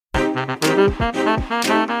Welcome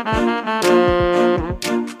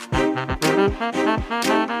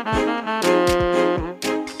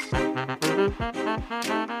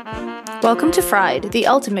to Fried, the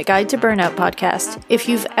ultimate guide to burnout podcast. If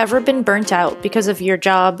you've ever been burnt out because of your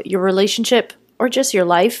job, your relationship, or just your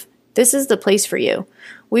life, this is the place for you.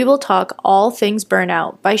 We will talk all things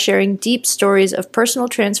burnout by sharing deep stories of personal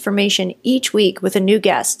transformation each week with a new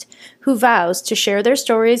guest who vows to share their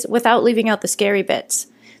stories without leaving out the scary bits.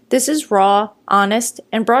 This is raw, honest,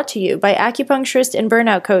 and brought to you by acupuncturist and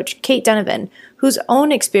burnout coach Kate Donovan, whose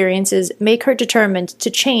own experiences make her determined to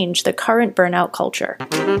change the current burnout culture.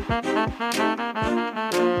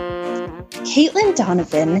 Caitlin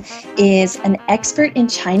Donovan is an expert in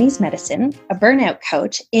Chinese medicine, a burnout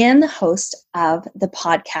coach, and the host of the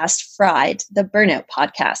podcast Fried, the Burnout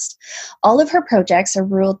Podcast. All of her projects are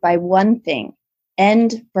ruled by one thing: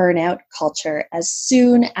 end burnout culture as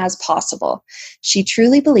soon as possible. She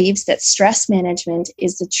truly believes that stress management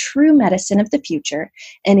is the true medicine of the future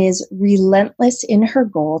and is relentless in her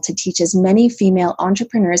goal to teach as many female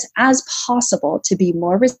entrepreneurs as possible to be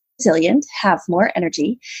more resilient, have more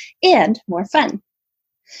energy, and more fun.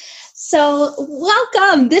 So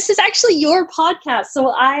welcome. This is actually your podcast.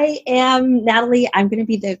 So I am Natalie. I'm going to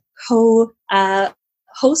be the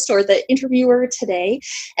host or the interviewer today.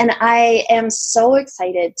 And I am so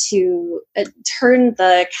excited to turn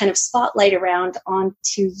the kind of spotlight around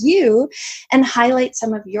onto you and highlight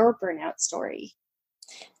some of your burnout story.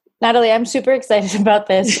 Natalie, I'm super excited about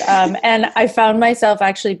this. And I found myself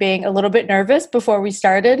actually being a little bit nervous before we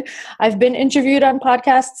started. I've been interviewed on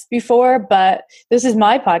podcasts before, but this is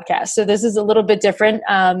my podcast. So this is a little bit different.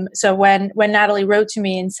 So when Natalie wrote to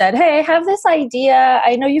me and said, "Hey, I have this idea.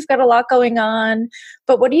 I know you've got a lot going on,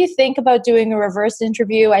 but what do you think about doing a reverse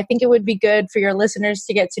interview? I think it would be good for your listeners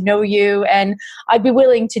to get to know you, and I'd be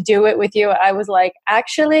willing to do it with you." I was like,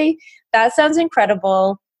 actually, that sounds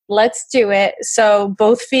incredible. Let's do it. So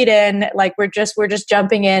both feet in, like we're just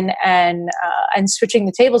jumping in and switching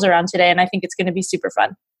the tables around today. And I think it's going to be super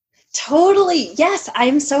fun. Totally. Yes.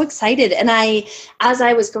 I'm so excited. And as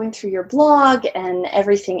I was going through your blog and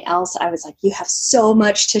everything else, I was like, you have so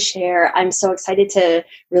much to share. I'm so excited to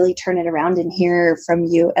really turn it around and hear from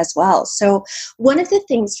you as well. So one of the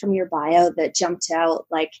things from your bio that jumped out,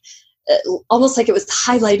 like almost like it was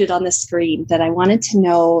highlighted on the screen, that I wanted to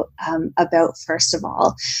know about, first of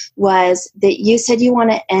all, was that you said you want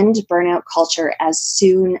to end burnout culture as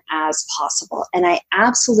soon as possible. And I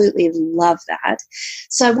absolutely love that.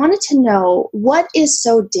 So I wanted to know, what is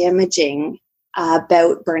so damaging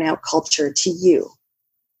about burnout culture to you?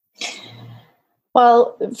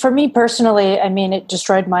 Well, for me personally, I mean, it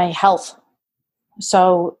destroyed my health.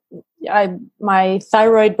 So my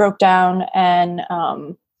thyroid broke down, and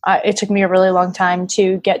it took me a really long time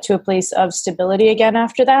to get to a place of stability again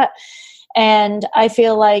after that. And I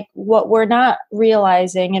feel like what we're not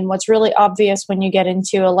realizing, and what's really obvious when you get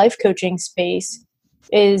into a life coaching space,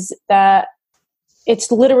 is that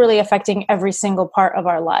it's literally affecting every single part of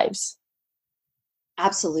our lives.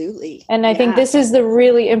 Absolutely. And I think this is the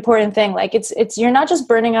really important thing. Like it's you're not just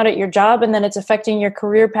burning out at your job and then it's affecting your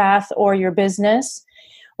career path or your business.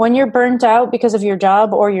 When you're burnt out because of your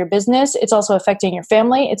job or your business, it's also affecting your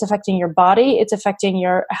family, it's affecting your body, it's affecting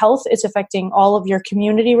your health, it's affecting all of your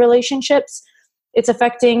community relationships, it's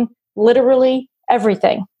affecting literally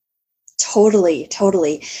everything. Totally.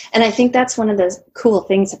 And I think that's one of the cool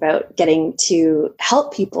things about getting to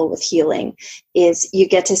help people with healing, is you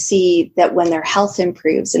get to see that when their health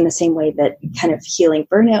improves in the same way that kind of healing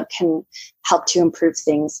burnout can help to improve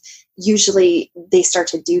things, usually they start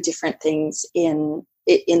to do different things in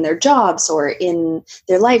their jobs or in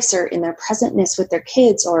their lives or in their presentness with their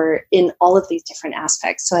kids or in all of these different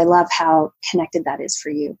aspects. So I love how connected that is for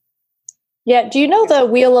you. Yeah. Do you know the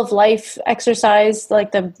Wheel of Life exercise?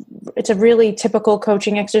 It's a really typical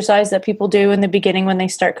coaching exercise that people do in the beginning when they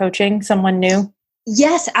start coaching someone new.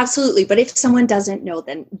 Yes, absolutely. But if someone doesn't know,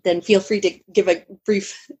 then feel free to give a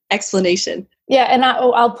brief explanation. Yeah. And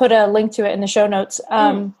I'll put a link to it in the show notes.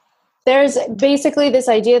 There's basically this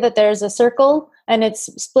idea that there's a circle and it's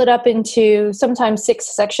split up into sometimes 6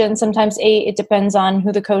 sections, sometimes 8. It depends on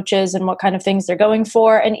who the coach is and what kind of things they're going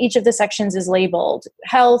for. And each of the sections is labeled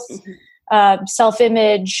health,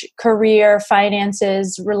 self-image, career,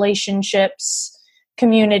 finances, relationships,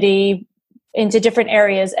 community, into different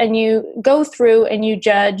areas. And you go through and you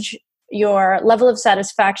judge your level of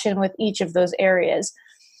satisfaction with each of those areas.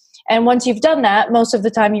 And once you've done that, most of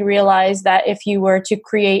the time you realize that if you were to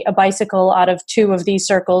create a bicycle out of 2 of these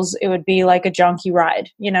circles, it would be like a junky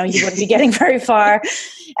ride. You wouldn't be getting very far.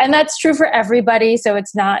 And that's true for everybody. So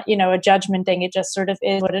it's not, a judgment thing. It just sort of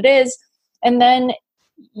is what it is. And then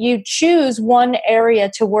you choose one area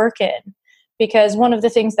to work in, because one of the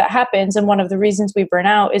things that happens and one of the reasons we burn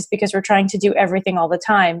out is because we're trying to do everything all the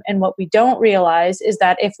time. And what we don't realize is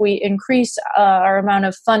that if we increase our amount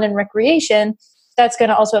of fun and recreation, that's going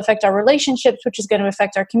to also affect our relationships, which is going to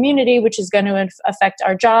affect our community, which is going to affect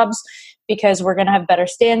our jobs, because we're going to have better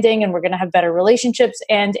standing and we're going to have better relationships.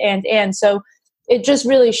 And so it just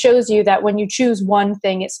really shows you that when you choose one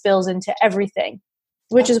thing, it spills into everything,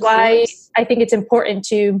 which is why I think it's important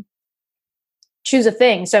to choose a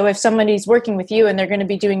thing. So if somebody's working with you and they're going to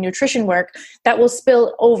be doing nutrition work, that will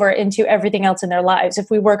spill over into everything else in their lives. If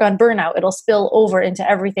we work on burnout, it'll spill over into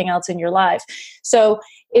everything else in your life. So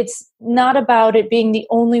it's not about it being the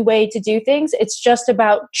only way to do things. It's just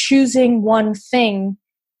about choosing one thing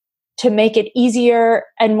to make it easier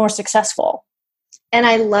and more successful. And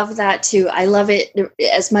I love that too. I love it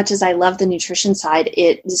as much as I love the nutrition side.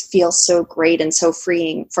 It just feels so great and so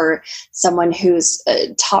freeing for someone whose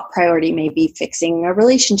top priority may be fixing a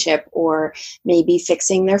relationship or maybe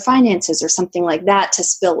fixing their finances or something like that, to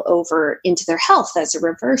spill over into their health as a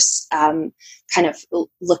reverse kind of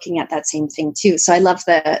looking at that same thing too. So I love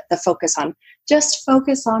the focus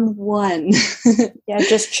on one. Yeah,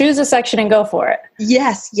 just choose a section and go for it.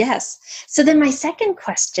 Yes. So then my second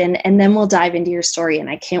question, and then we'll dive into your story, and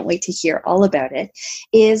I can't wait to hear all about it,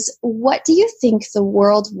 is what do you think the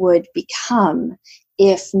world would become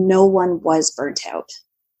if no one was burnt out?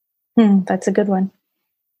 That's a good one.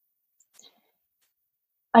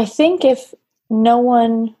 I think if no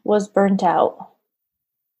one was burnt out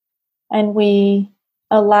and we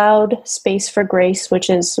allowed space for grace, which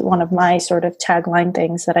is one of my sort of tagline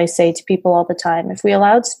things that I say to people all the time. If we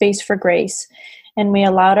allowed space for grace and we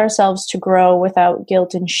allowed ourselves to grow without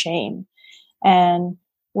guilt and shame, and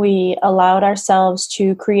we allowed ourselves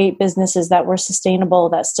to create businesses that were sustainable,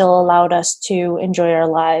 that still allowed us to enjoy our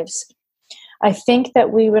lives, I think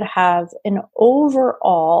that we would have an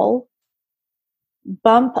overall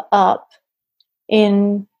bump up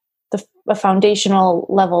in a foundational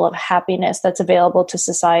level of happiness that's available to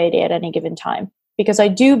society at any given time. Because I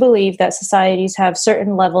do believe that societies have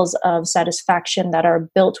certain levels of satisfaction that are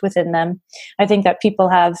built within them. I think that people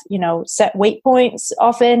have, set weight points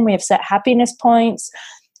often. We have set happiness points.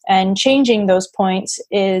 And changing those points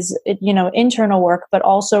is, internal work, but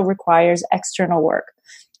also requires external work.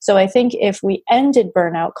 So I think if we ended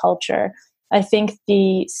burnout culture, I think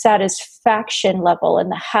the satisfaction level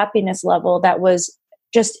and the happiness level that was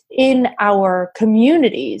just in our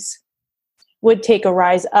communities would take a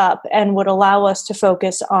rise up and would allow us to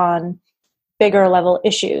focus on bigger level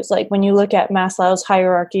issues. Like when you look at Maslow's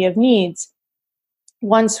hierarchy of needs,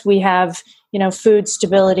 once we have, food,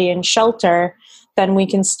 stability, and shelter, then we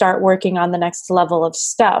can start working on the next level of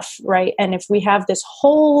stuff, right? And if we have this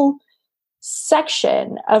whole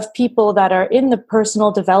section of people that are in the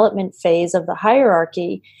personal development phase of the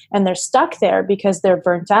hierarchy and they're stuck there because they're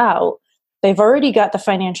burnt out, they've already got the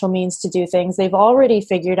financial means to do things. They've already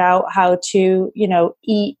figured out how to,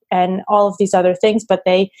 eat and all of these other things, but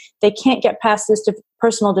they can't get past this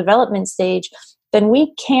personal development stage. Then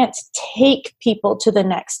we can't take people to the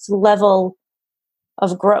next level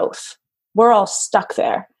of growth. We're all stuck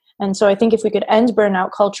there. And so I think if we could end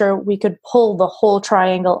burnout culture, we could pull the whole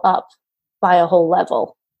triangle up by a whole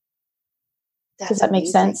level. Does that make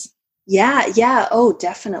sense? Yeah. Oh,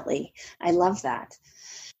 definitely. I love that.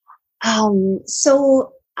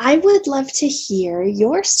 So I would love to hear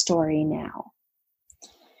your story now.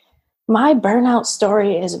 My burnout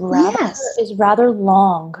story is rather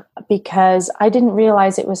long because I didn't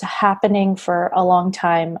realize it was happening for a long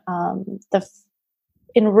time.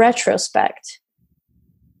 In retrospect,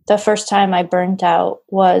 the first time I burnt out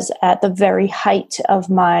was at the very height of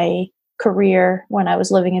my career when I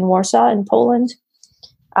was living in Warsaw in Poland.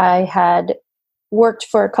 I had worked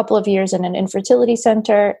for a couple of years in an infertility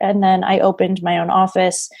center, and then I opened my own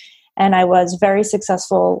office, and I was very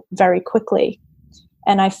successful very quickly.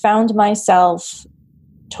 And I found myself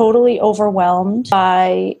totally overwhelmed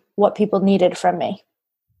by what people needed from me.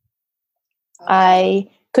 I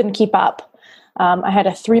couldn't keep up. I had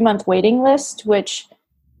a 3-month waiting list, which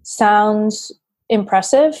sounds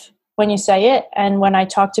impressive when you say it. And when I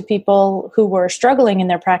talk to people who were struggling in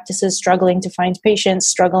their practices, struggling to find patients,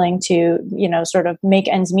 struggling to, sort of make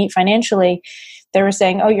ends meet financially, they were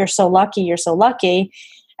saying, "Oh, you're so lucky. You're so lucky."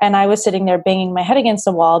 And I was sitting there banging my head against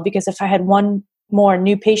the wall because if I had one more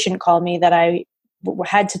new patient call me that I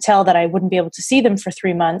had to tell that I wouldn't be able to see them for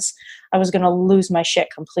 3 months, I was going to lose my shit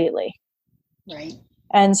completely. Right.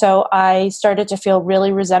 And so I started to feel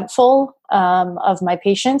really resentful of my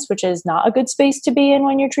patients, which is not a good space to be in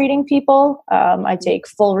when you're treating people. I take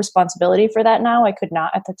full responsibility for that now. I could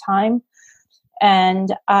not at the time.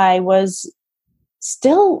 and I was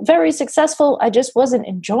still very successful. I just wasn't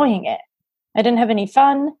enjoying it. I didn't have any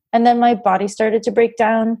fun. And then my body started to break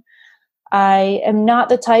down. I am not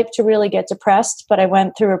the type to really get depressed, but I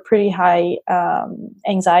went through a pretty high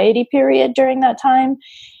anxiety period during that time.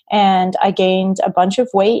 And I gained a bunch of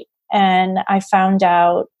weight. And I found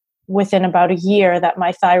out within about a year that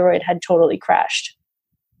my thyroid had totally crashed.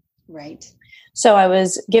 Right. So I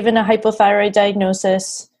was given a hypothyroid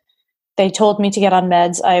diagnosis. They told me to get on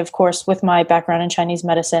meds. I, of course, with my background in Chinese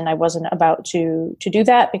medicine, I wasn't about to do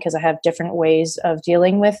that because I have different ways of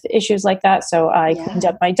dealing with issues like that. So I cleaned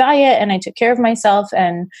up my diet and I took care of myself.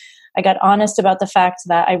 And I got honest about the fact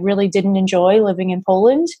that I really didn't enjoy living in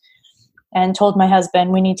Poland and told my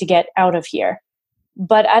husband, we need to get out of here.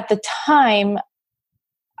 But at the time,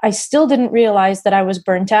 I still didn't realize that I was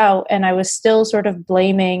burnt out, and I was still sort of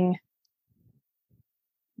blaming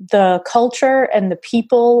the culture and the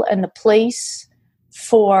people and the place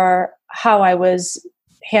for how I was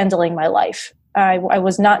handling my life. I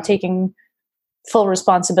was not taking full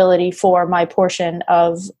responsibility for my portion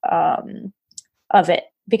of it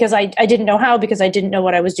because I didn't know how, because I didn't know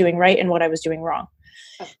what I was doing right and what I was doing wrong.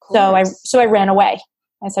 So I ran away.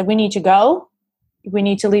 I said, we need to go. We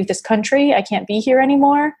need to leave this country. I can't be here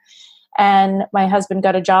anymore. And my husband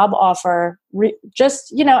got a job offer,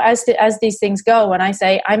 just, as these things go, when I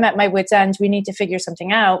say I'm at my wit's end, we need to figure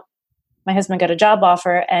something out. My husband got a job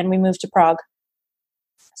offer and we moved to Prague.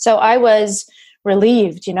 So I was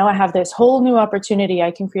relieved, I have this whole new opportunity.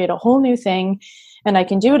 I can create a whole new thing and I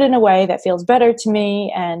can do it in a way that feels better to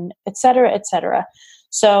me, and et cetera, et cetera.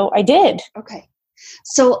 So I did. Okay.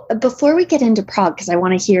 So before we get into Prague, because I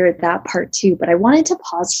want to hear that part too, but I wanted to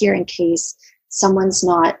pause here in case someone's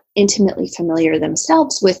not intimately familiar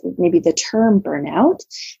themselves with maybe the term burnout.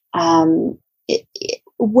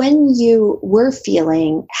 When you were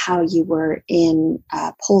feeling how you were in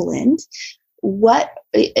Poland, what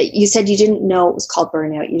you said you didn't know it was called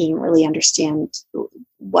burnout. You didn't really understand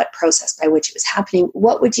what process by which it was happening.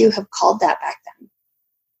 What would you have called that back then?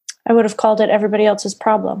 I would have called it everybody else's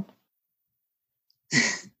problem.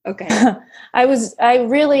 Okay. I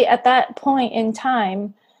really, at that point in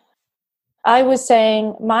time, I was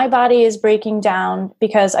saying my body is breaking down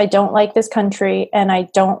because I don't like this country and I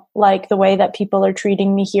don't like the way that people are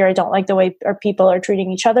treating me here. I don't like the way our people are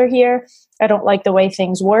treating each other here. I don't like the way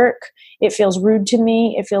things work. It feels rude to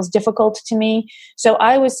me. It feels difficult to me. So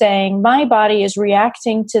I was saying my body is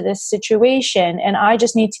reacting to this situation and I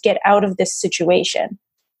just need to get out of this situation.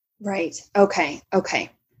 Right. Okay.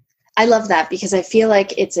 I love that because I feel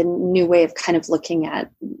like it's a new way of kind of looking at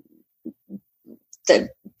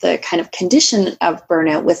the kind of condition of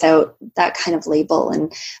burnout without that kind of label.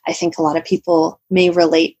 And I think a lot of people may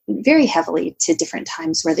relate very heavily to different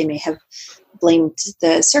times where they may have blamed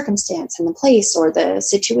the circumstance and the place or the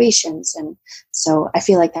situations. And so I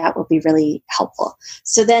feel like that will be really helpful.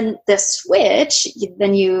 So then the switch,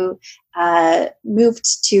 then you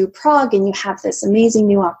moved to Prague and you have this amazing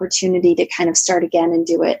new opportunity to kind of start again and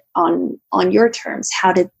do it on your terms.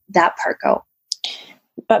 How did that part go?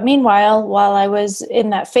 But meanwhile, while I was in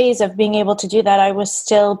that phase of being able to do that, I was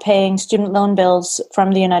still paying student loan bills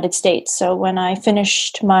from the United States. So when I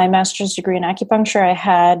finished my master's degree in acupuncture, I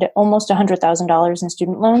had almost $100,000 in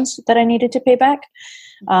student loans that I needed to pay back.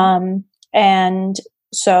 And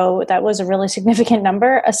so that was a really significant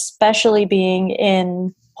number, especially being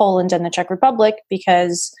in Poland and the Czech Republic,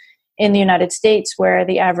 because in the United States, where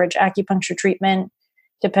the average acupuncture treatment,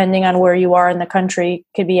 depending on where you are in the country,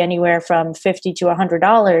 could be anywhere from $50 to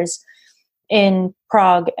 $100. In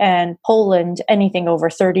Prague and Poland, anything over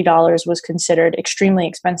 $30 was considered extremely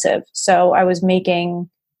expensive. So I was making,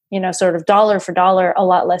 sort of dollar for dollar, a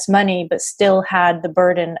lot less money, but still had the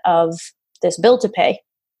burden of this bill to pay.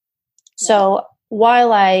 So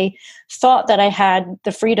while I thought that I had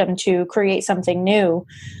the freedom to create something new,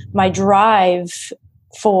 my drive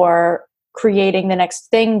for creating the next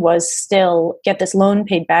thing was still get this loan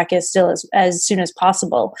paid back as soon as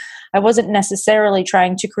possible. I wasn't necessarily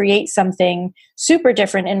trying to create something super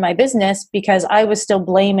different in my business because I was still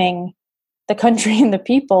blaming the country and the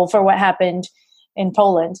people for what happened in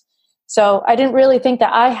Poland. So I didn't really think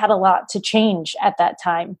that I had a lot to change at that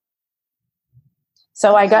time.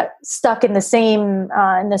 So I got stuck in the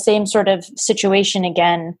same sort of situation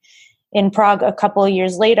again in Prague a couple of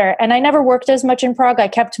years later. And I never worked as much in Prague. I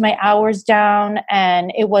kept my hours down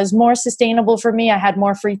and it was more sustainable for me. I had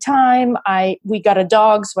more free time. We got a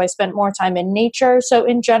dog, so I spent more time in nature. So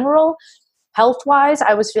in general, health-wise,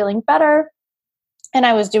 I was feeling better and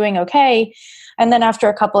I was doing okay. And then after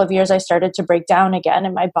a couple of years, I started to break down again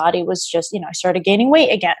and my body was just, I started gaining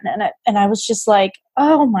weight again. And I was just like,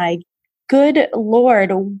 oh my good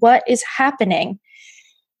Lord, what is happening?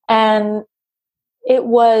 And it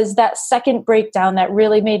was that second breakdown that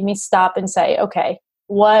really made me stop and say, okay,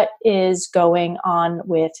 what is going on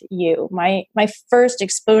with you? My first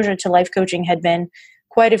exposure to life coaching had been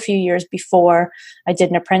quite a few years before. I did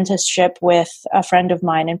an apprenticeship with a friend of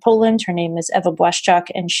mine in Poland. Her name is Eva Błaszczak,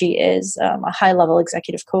 and she is a high-level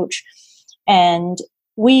executive coach. And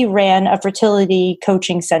we ran a fertility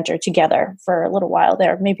coaching center together for a little while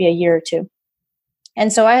there, maybe a year or two.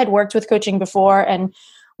 And so I had worked with coaching before, and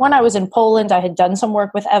when I was in Poland, I had done some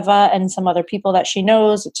work with Eva and some other people that she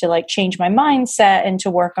knows to like change my mindset and to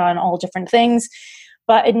work on all different things.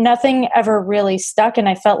 But nothing ever really stuck. And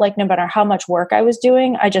I felt like no matter how much work I was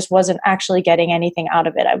doing, I just wasn't actually getting anything out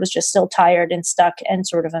of it. I was just still tired and stuck and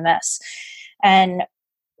sort of a mess. And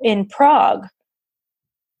in Prague,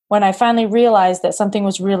 when I finally realized that something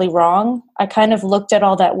was really wrong, I kind of looked at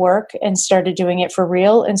all that work and started doing it for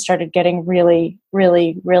real and started getting really,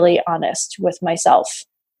 really, really honest with myself.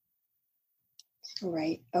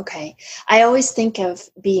 Right. Okay. I always think of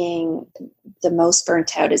being the most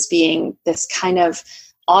burnt out as being this kind of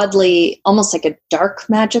oddly, almost like a dark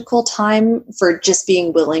magical time for just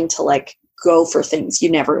being willing to like go for things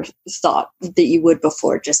you never thought that you would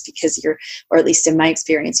before, just because or at least in my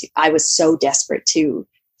experience, I was so desperate to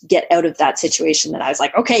get out of that situation that I was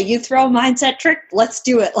like, okay, you throw a mindset trick, let's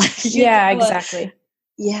do it. Like, yeah, exactly.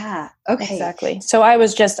 Yeah. Okay. Exactly. So I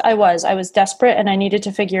was desperate and I needed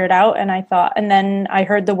to figure it out. And I thought, and then I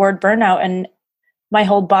heard the word burnout and my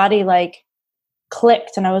whole body like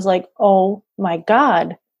clicked and I was like, oh my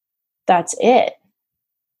God, that's it.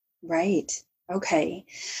 Right. Okay.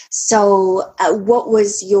 So what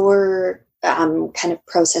was your kind of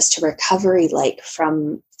process to recovery like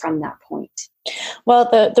from that point? Well,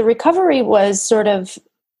 the recovery was sort of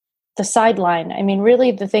the sideline. I mean,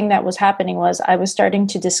 really the thing that was happening was I was starting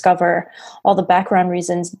to discover all the background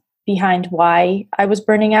reasons behind why I was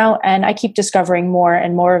burning out. And I keep discovering more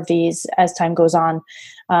and more of these as time goes on.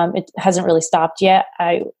 It hasn't really stopped yet.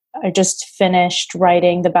 I just finished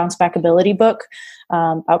writing the Bounce Back Ability book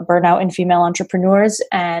about burnout in female entrepreneurs,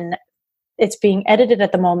 and it's being edited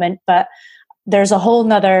at the moment, but there's a whole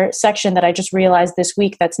nother section that I just realized this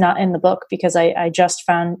week that's not in the book because I just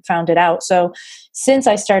found it out. So since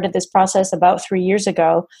I started this process about 3 years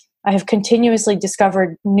ago, I have continuously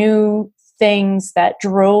discovered new things that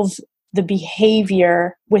drove the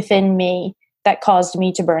behavior within me that caused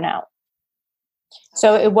me to burn out.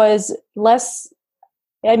 So it was less,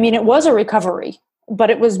 I mean, it was a recovery,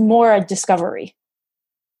 but it was more a discovery.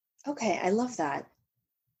 Okay, I love that.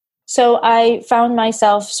 So I found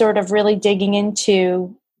myself sort of really digging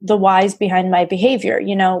into the whys behind my behavior.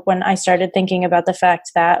 You know, when I started thinking about the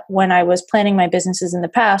fact that when I was planning my businesses in the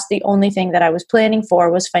past, the only thing that I was planning for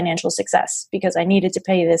was financial success because I needed to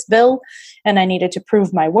pay this bill and I needed to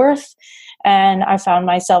prove my worth. And I found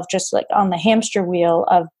myself just like on the hamster wheel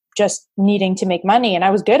of just needing to make money. And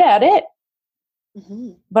I was good at it,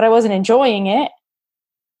 but I wasn't enjoying it.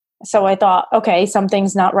 So I thought, okay,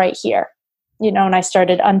 something's not right here. You know, and I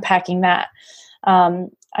started unpacking that.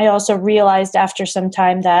 I also realized after some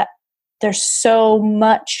time that there's so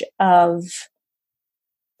much of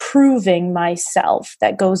proving myself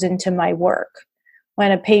that goes into my work.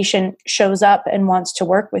 When a patient shows up and wants to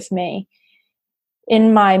work with me,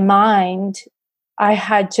 in my mind, I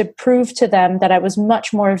had to prove to them that I was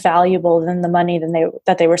much more valuable than the money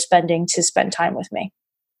that they were spending to spend time with me.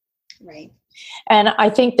 Right. And I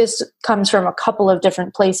think this comes from a couple of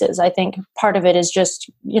different places. I think part of it is just,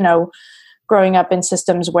 you know, growing up in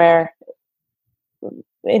systems where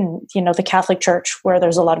in, you know, the Catholic Church where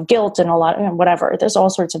there's a lot of guilt and a lot of whatever, there's all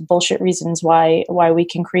sorts of bullshit reasons why we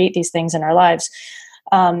can create these things in our lives.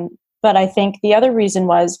 But I think the other reason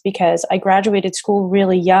was because I graduated school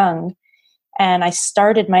really young and I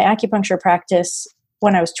started my acupuncture practice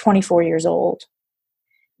when I was 24 years old.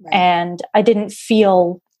 Right. And I didn't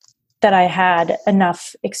feel that I had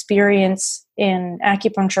enough experience in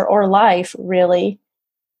acupuncture or life really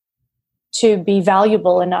to be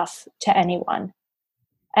valuable enough to anyone.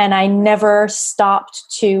 And I never stopped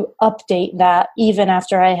to update that even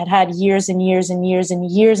after I had had years and years and years and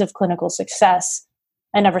years of clinical success.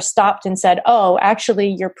 I never stopped and said, oh, actually,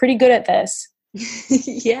 you're pretty good at this.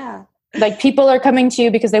 Yeah. Like people are coming to you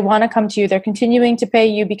because they want to come to you. They're continuing to pay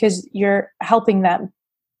you because you're helping them.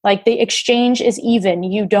 Like the exchange is even.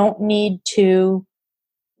 You don't need to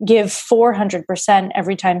give 400%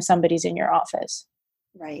 every time somebody's in your office.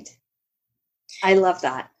 Right. I love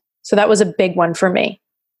that. So that was a big one for me.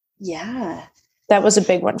 Yeah. That was a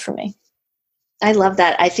big one for me. I love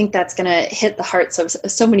that. I think that's going to hit the hearts of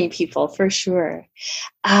so many people for sure.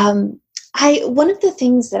 One of the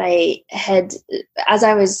things that I had, as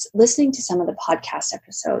I was listening to some of the podcast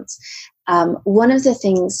episodes, one of the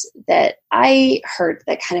things that I heard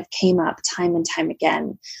that kind of came up time and time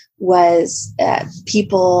again was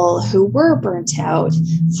people who were burnt out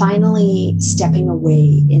finally stepping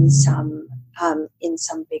away in some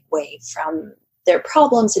big way from their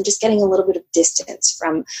problems and just getting a little bit of distance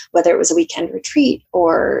from whether it was a weekend retreat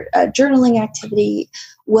or a journaling activity.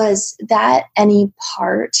 Was that any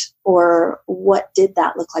part, or what did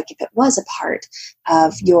that look like if it was a part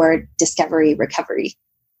of your discovery recovery?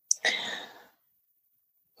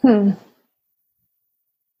 I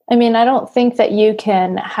mean, I don't think that you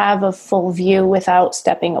can have a full view without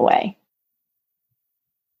stepping away.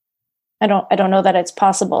 I don't know that it's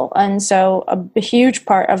possible. And so a huge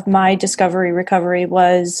part of my discovery recovery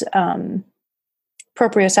was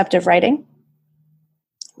proprioceptive writing,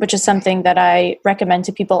 which is something that I recommend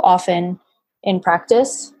to people often in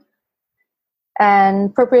practice.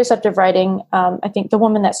 And proprioceptive writing, I think the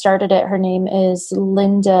woman that started it, her name is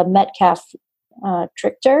Linda Metcalf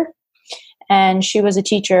Trichter. And she was a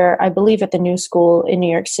teacher, I believe, at the New School in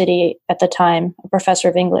New York City at the time, a professor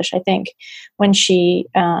of English, I think, when she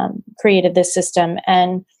created this system.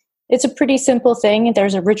 And it's a pretty simple thing.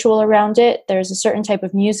 There's a ritual around it. There's a certain type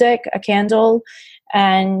of music, a candle,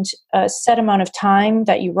 and a set amount of time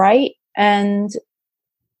that you write. And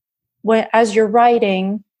as you're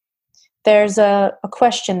writing, there's a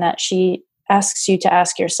question that she asks you to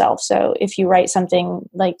ask yourself. So if you write something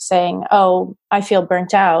like saying, "Oh, I feel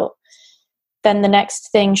burnt out," then the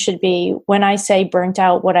next thing should be, when I say burnt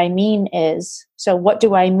out, what I mean is, so what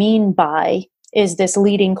do I mean by, is this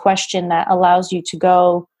leading question that allows you to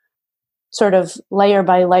go sort of layer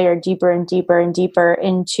by layer, deeper and deeper and deeper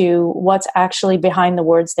into what's actually behind the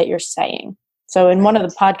words that you're saying. So in one of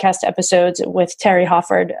the podcast episodes with Terry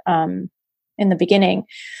Hofford in the beginning,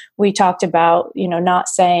 we talked about, not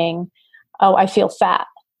saying, "Oh, I feel fat,"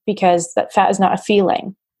 because that fat is not a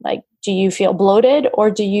feeling. Like, do you feel bloated, or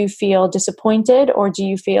do you feel disappointed, or do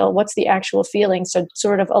you feel, what's the actual feeling? So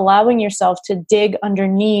sort of allowing yourself to dig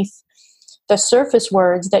underneath the surface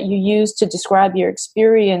words that you use to describe your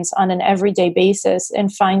experience on an everyday basis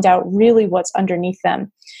and find out really what's underneath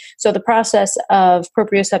them. So the process of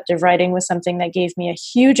proprioceptive writing was something that gave me a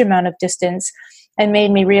huge amount of distance and made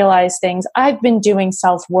me realize things. I've been doing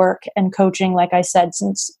self-work and coaching, like I said,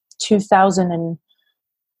 since 2000 and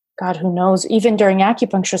God, who knows, even during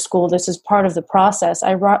acupuncture school, this is part of the process.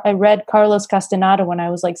 I read Carlos Castaneda when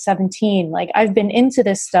I was like 17. Like, I've been into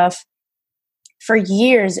this stuff for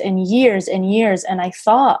years and years and years. And I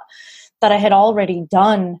thought that I had already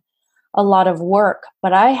done a lot of work,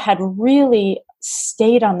 but I had really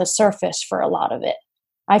stayed on the surface for a lot of it.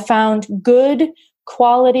 I found good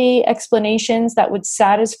quality explanations that would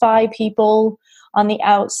satisfy people on the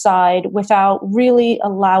outside without really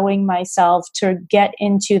allowing myself to get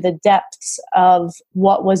into the depths of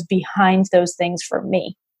what was behind those things for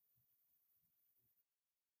me.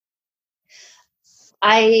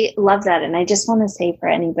 I love that. And I just want to say, for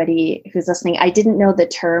anybody who's listening, I didn't know the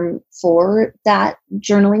term for that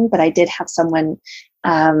journaling, but I did have someone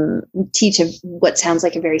teach what sounds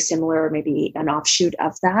like a very similar, or maybe an offshoot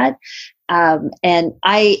of that. And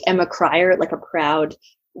I am a crier, like a proud.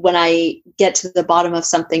 When I get to the bottom of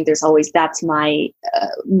something, that's my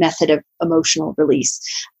method of emotional release.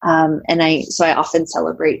 So I often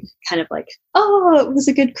celebrate kind of like, "Oh, it was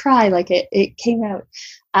a good cry. Like it came out."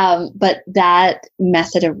 But that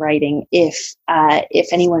method of writing, if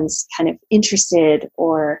anyone's kind of interested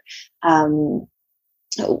or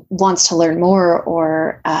wants to learn more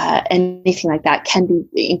or anything like that, can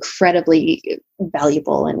be incredibly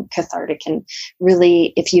valuable and cathartic. And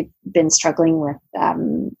really, if you've been struggling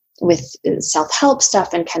with self-help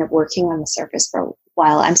stuff and kind of working on the surface for a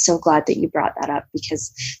while, I'm so glad that you brought that up,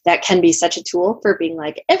 because that can be such a tool for being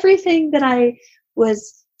like, everything that I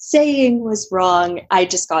was saying was wrong. I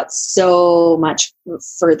just got so much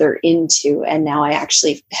further into, and now I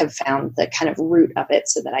actually have found the kind of root of it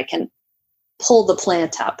so that I can pull the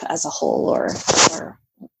plant up as a whole, or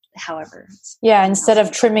however. Yeah, instead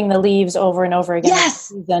of trimming the leaves over and over again.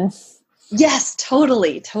 Yes. Yes,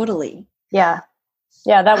 totally. Yeah,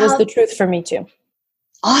 that was the truth for me too.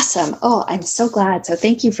 Awesome. Oh, I'm so glad. So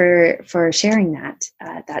thank you for sharing that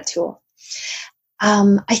tool.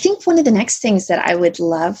 I think one of the next things that I would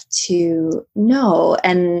love to know,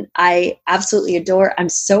 and I absolutely adore, I'm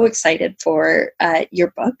so excited for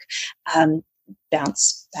your book,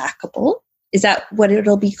 Bounce Backable. Is that what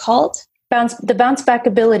it'll be called? The Bounce Back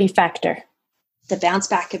Ability Factor. The Bounce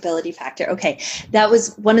Back Ability Factor. Okay. That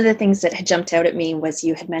was one of the things that had jumped out at me, was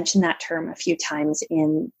you had mentioned that term a few times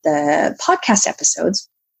in the podcast episodes.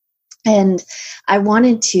 And I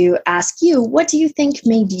wanted to ask you, what do you think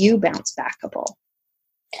made you bounce backable?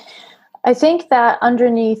 I think that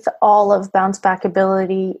underneath all of bounce back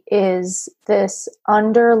ability is this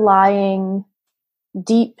underlying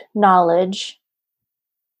deep knowledge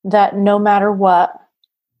that no matter what,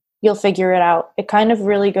 you'll figure it out. It kind of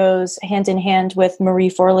really goes hand in hand with Marie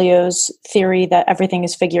Forleo's theory that everything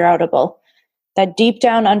is figure outable. That deep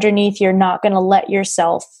down underneath, you're not going to let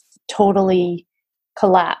yourself totally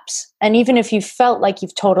collapse. And even if you felt like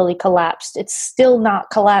you've totally collapsed, it's still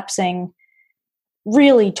not collapsing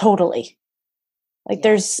really totally. Like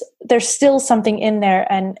there's still something in there.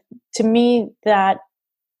 And to me, that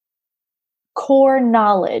core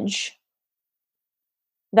knowledge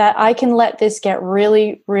that I can let this get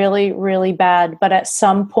really, really, really bad, but at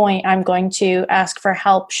some point I'm going to ask for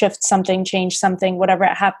help, shift something, change something, whatever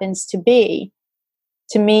it happens to be.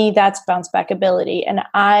 To me, that's bounce back ability. And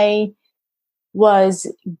I was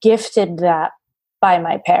gifted that by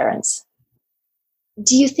my parents.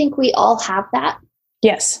 Do you think we all have that?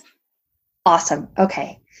 Yes. Awesome.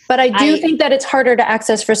 Okay. But I do think that it's harder to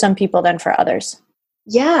access for some people than for others.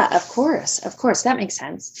 Yeah, of course. Of course. That makes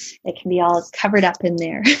sense. It can be all covered up in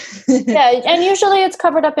there. Yeah. And usually it's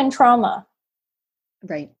covered up in trauma.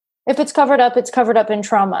 Right. If it's covered up in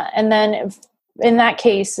trauma. And then in that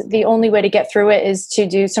case, the only way to get through it is to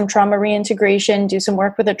do some trauma reintegration, do some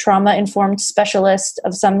work with a trauma-informed specialist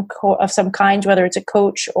of some kind, whether it's a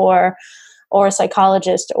coach or a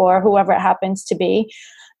psychologist or whoever it happens to be.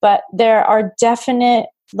 But there are definite,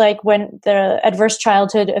 like when the adverse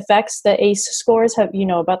childhood effects, the ACE scores, have you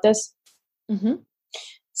know about this? Mm-hmm.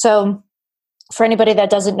 So for anybody that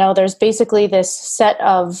doesn't know, there's basically this set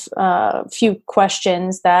of few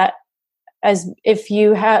questions that, as if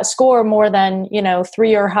you score more than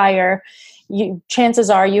 3 or higher, chances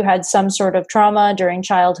are you had some sort of trauma during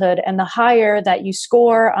childhood. And the higher that you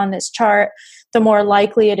score on this chart, the more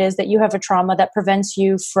likely it is that you have a trauma that prevents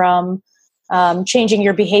you from changing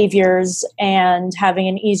your behaviors and having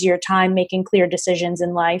an easier time making clear decisions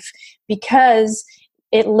in life, because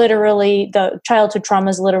the childhood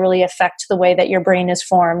traumas literally affect the way that your brain is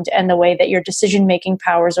formed and the way that your decision-making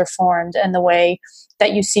powers are formed and the way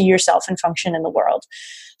that you see yourself and function in the world.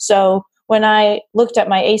 So when I looked at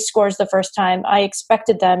my ACE scores the first time, I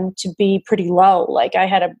expected them to be pretty low. Like I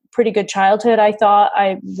had a pretty good childhood. I thought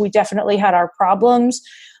we definitely had our problems,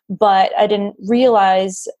 but I didn't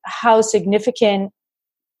realize how significant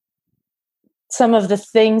some of the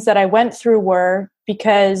things that I went through were,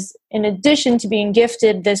 because in addition to being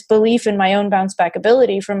gifted this belief in my own bounce back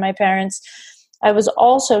ability from my parents, I was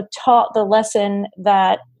also taught the lesson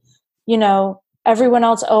that,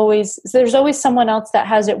 there's always someone else that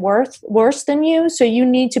has it worse than you. So you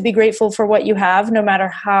need to be grateful for what you have, no matter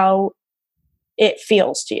how it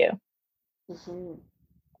feels to you. Mm-hmm.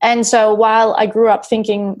 And so while I grew up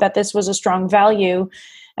thinking that this was a strong value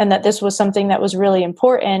and that this was something that was really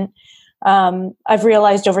important, I've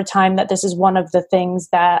realized over time that this is one of the things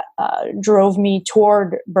that drove me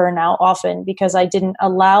toward burnout often, because I didn't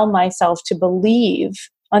allow myself to believe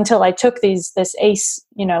until I took this ACE,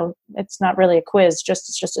 it's not really a quiz,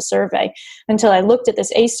 it's just a survey, until I looked at this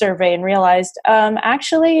ACE survey and realized,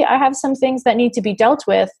 actually, I have some things that need to be dealt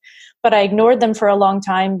with, but I ignored them for a long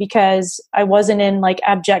time because I wasn't in like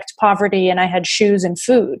abject poverty and I had shoes and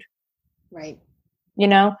food. Right.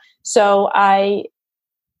 So I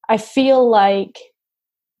feel like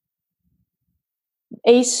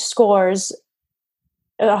ACE scores,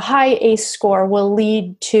 a high ACE score will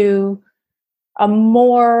lead to a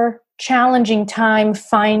more challenging time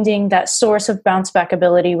finding that source of bounce back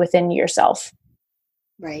ability within yourself.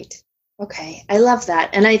 Right. Okay. I love that.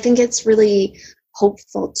 And I think it's really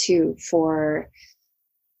hopeful too for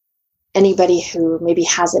anybody who maybe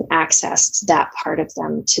hasn't accessed that part of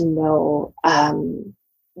them to know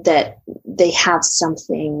that they have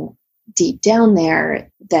something deep down there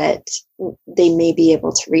that they may be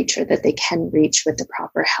able to reach, or that they can reach with the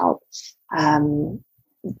proper help,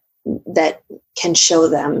 that can show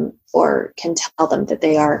them or can tell them that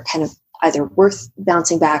they are kind of either worth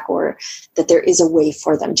bouncing back, or that there is a way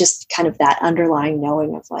for them. Just kind of that underlying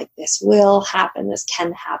knowing of like, this will happen, this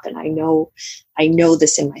can happen. I know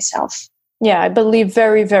this in myself. Yeah, I believe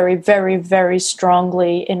very, very, very, very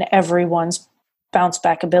strongly in everyone's bounce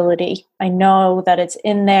back ability. I know that it's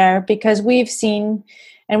in there because we've seen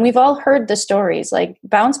and we've all heard the stories. Like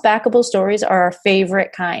bounce backable stories are our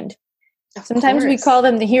favorite kind. Sometimes we call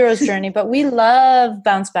them the hero's journey, but we love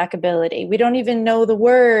bounce back ability. We don't even know the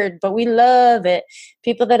word, but we love it.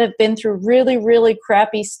 People that have been through really, really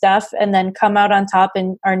crappy stuff and then come out on top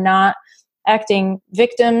and are not acting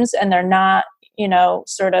victims, and they're not,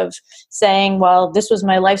 sort of saying, well, this was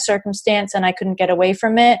my life circumstance and I couldn't get away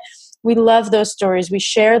from it. We love those stories. We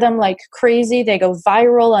share them like crazy. They go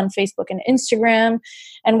viral on Facebook and Instagram,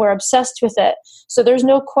 and we're obsessed with it. So there's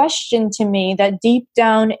no question to me that deep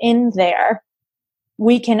down in there,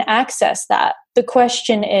 we can access that. The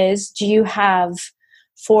question is, do you have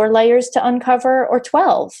 4 layers to uncover or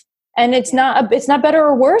 12? And it's not better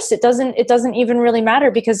or worse. It doesn't even really matter,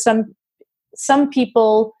 because some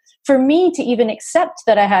people, for me to even accept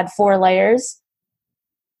that I had 4 layers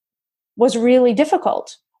was really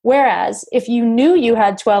difficult. Whereas if you knew you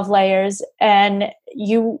had 12 layers and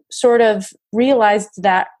you sort of realized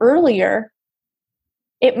that earlier,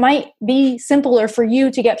 it might be simpler for you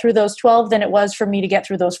to get through those 12 than it was for me to get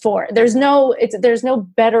through those 4. There's no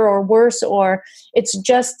better or worse, or it's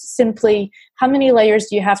just simply how many layers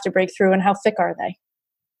do you have to break through and how thick are they?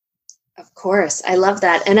 Of course. I love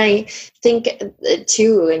that. And I think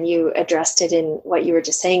too, and you addressed it in what you were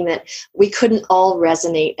just saying, that we couldn't all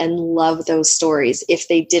resonate and love those stories if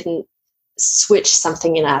they didn't switch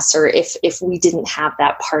something in us, or if we didn't have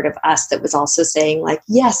that part of us that was also saying like,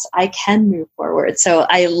 yes, I can move forward. So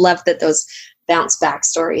I love that those bounce back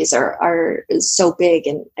stories are so big.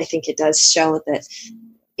 And I think it does show that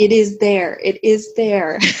it is there. It is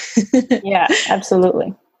there. Yeah,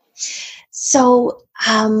 absolutely. So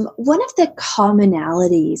one of the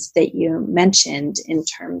commonalities that you mentioned in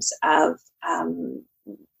terms of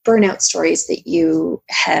burnout stories that you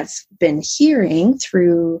have been hearing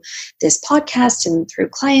through this podcast and through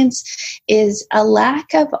clients is a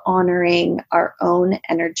lack of honoring our own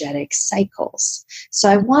energetic cycles. So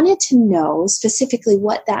I wanted to know specifically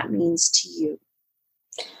what that means to you.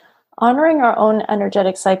 Honoring our own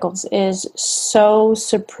energetic cycles is so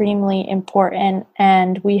supremely important,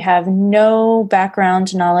 and we have no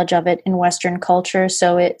background knowledge of it in Western culture,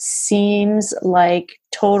 so it seems like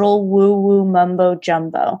total woo-woo mumbo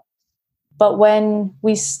jumbo. But when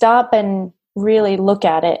we stop and really look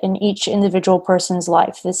at it in each individual person's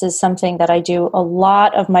life, this is something that I do. A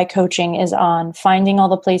lot of my coaching is on finding all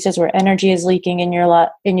the places where energy is leaking in your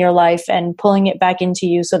life and pulling it back into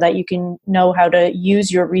you so that you can know how to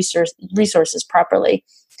use your resources properly.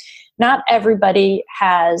 Not everybody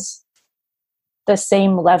has the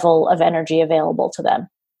same level of energy available to them,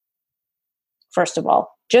 first of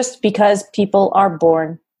all, just because people are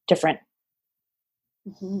born different.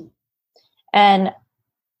 Mm-hmm. And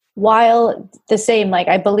while the same, like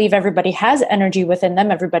I believe everybody has energy within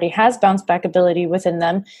them, everybody has bounce back ability within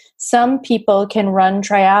them. Some people can run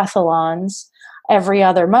triathlons every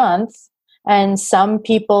other month, and some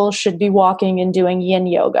people should be walking and doing yin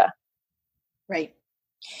yoga. Right.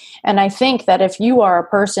 And I think that if you are a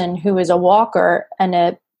person who is a walker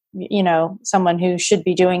and someone who should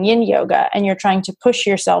be doing yin yoga, and you're trying to push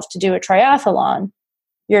yourself to do a triathlon,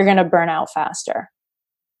 you're going to burn out faster.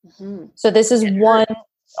 Mm-hmm. So this is one.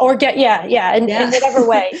 Or in whatever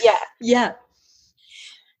way, Yeah.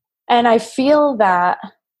 And I feel that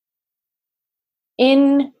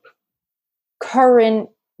in current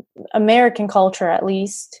American culture, at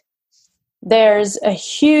least, there's a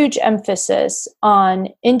huge emphasis on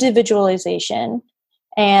individualization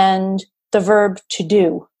and the verb to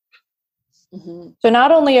do. Mm-hmm. So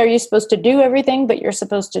not only are you supposed to do everything, but you're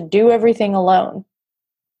supposed to do everything alone.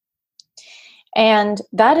 And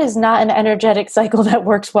that is not an energetic cycle that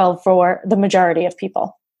works well for the majority of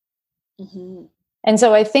people. Mm-hmm. And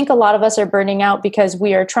so I think a lot of us are burning out because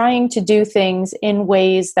we are trying to do things in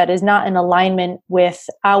ways that is not in alignment with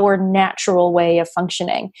our natural way of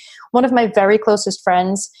functioning. One of my very closest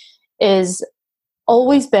friends is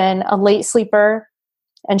always been a late sleeper,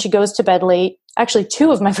 and she goes to bed late. Actually, 2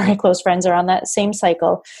 of my very close friends are on that same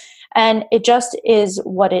cycle. And it just is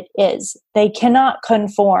what it is. They cannot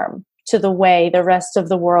conform to the way the rest of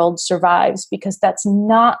the world survives, because that's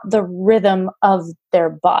not the rhythm of their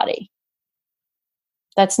body.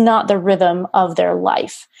 That's not the rhythm of their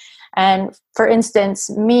life. And for instance,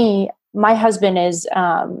 my husband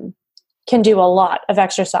can do a lot of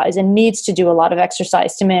exercise and needs to do a lot of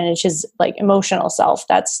exercise to manage his emotional self.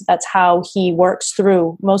 That's how he works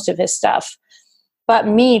through most of his stuff. But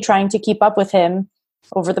me trying to keep up with him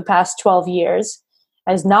over the past 12 years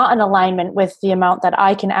is not in alignment with the amount that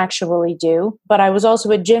I can actually do. But I was also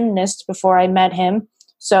a gymnast before I met him.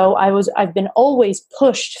 So I've been always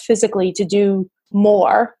pushed physically to do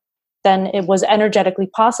more than it was energetically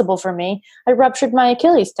possible for me. I ruptured my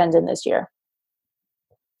Achilles tendon this year.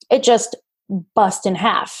 It just bust in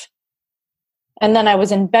half. And then I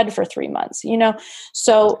was in bed for 3 months,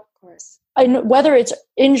 So of course. Whether it's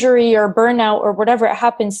injury or burnout or whatever it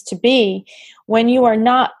happens to be, when you are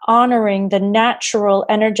not honoring the natural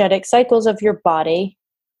energetic cycles of your body,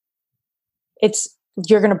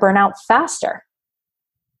 you're going to burn out faster.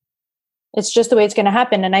 It's just the way it's going to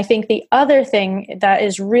happen. And I think the other thing that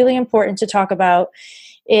is really important to talk about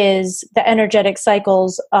is the energetic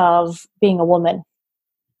cycles of being a woman.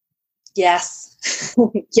 Yes.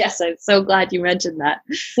 Yes, I'm so glad you mentioned that.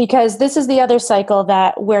 Because this is the other cycle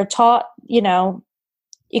that we're taught,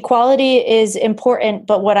 equality is important,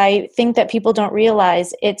 but what I think that people don't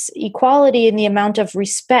realize, it's equality in the amount of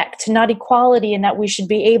respect, not equality in that we should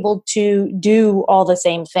be able to do all the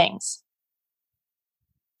same things.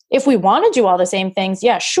 If we want to do all the same things,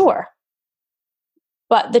 yeah, sure.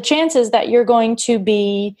 But the chances that you're going to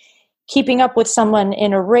be keeping up with someone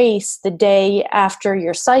in a race the day after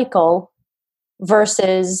your cycle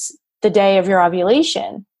versus the day of your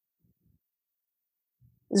ovulation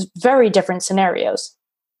is very different scenarios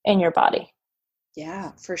in your body.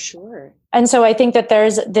 Yeah, for sure. And so I think that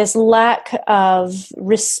there's this lack of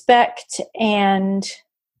respect and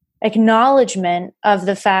acknowledgement of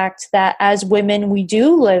the fact that as women, we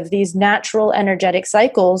do live these natural energetic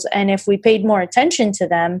cycles. And if we paid more attention to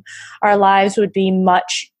them, our lives would be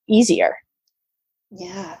much easier.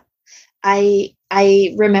 Yeah. I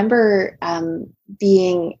remember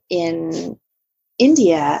being in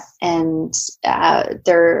India, and I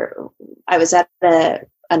was at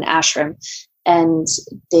an ashram, and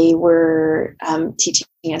they were teaching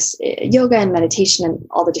us yoga and meditation and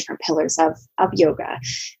all the different pillars of yoga.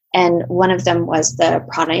 And one of them was the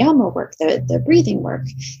pranayama work, the breathing work.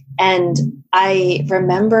 And I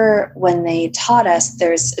remember when they taught us,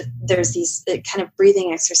 there's these kind of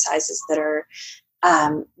breathing exercises that are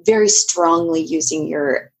very strongly using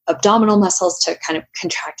your abdominal muscles to kind of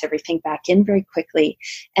contract everything back in very quickly.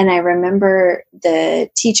 And I remember the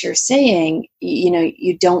teacher saying,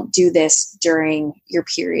 you don't do this during your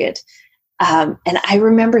period. And I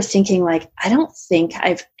remember thinking, like, I don't think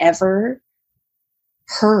I've ever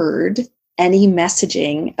heard any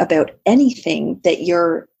messaging about anything that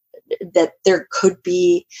there could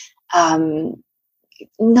be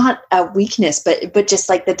not a weakness, but just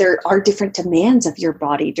like that there are different demands of your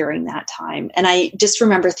body during that time. And I just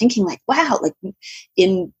remember thinking, like, wow, like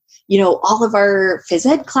in all of our phys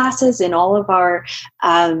ed classes and all of our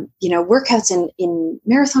workouts and in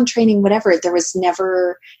marathon training, whatever, there was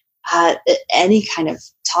never any kind of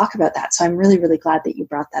talk about that. So I'm really, really glad that you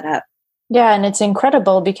brought that up. Yeah, and it's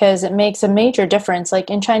incredible because it makes a major difference. Like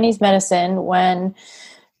in Chinese medicine, when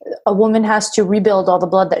a woman has to rebuild all the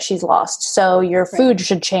blood that she's lost. So your food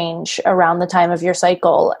should change around the time of your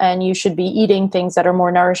cycle, and you should be eating things that are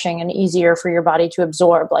more nourishing and easier for your body to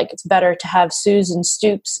absorb. Like it's better to have stews and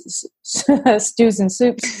soups at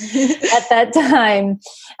that time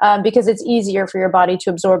because it's easier for your body to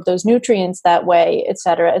absorb those nutrients that way, et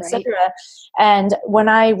cetera, et cetera. And when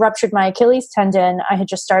I ruptured my Achilles tendon, I had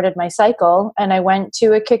just started my cycle, and I went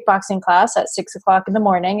to a kickboxing class at 6:00 in the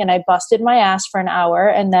morning, and I busted my ass for an hour.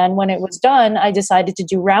 And then when it was done, I decided to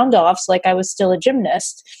do round-offs like I was still a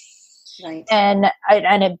gymnast. Right. And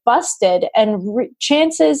it busted. And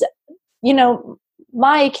chances,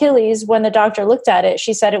 my Achilles, when the doctor looked at it,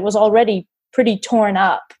 she said it was already pretty torn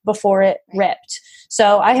up before it ripped.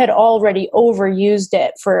 So I had already overused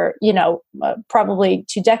it for, probably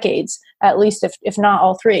 2 decades, at least, if not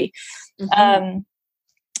all 3. Mm-hmm.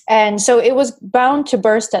 And so it was bound to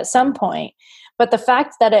burst at some point. But the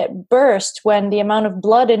fact that it burst when the amount of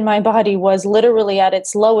blood in my body was literally at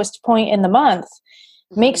its lowest point in the month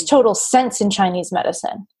makes total sense in Chinese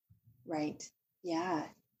medicine. Right. Yeah.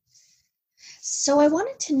 So I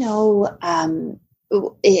wanted to know,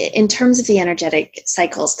 in terms of the energetic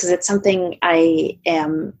cycles, because it's something I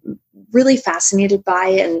am really fascinated by,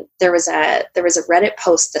 and there was a Reddit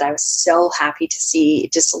post that I was so happy to see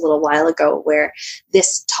just a little while ago where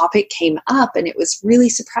this topic came up, and it was really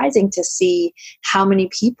surprising to see how many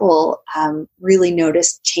people really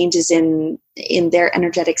noticed changes in their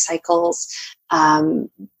energetic cycles,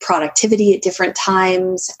 productivity at different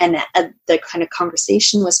times, and the kind of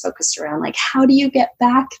conversation was focused around, like, how do you get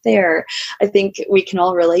back there? I think we can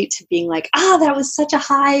all relate to being like, that was such a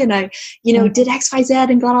high, and I, did X, Y, Z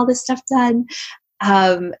and got all this stuff done.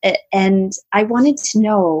 And I wanted to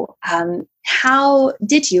know, how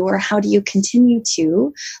did you, or how do you continue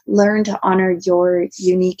to learn to honor your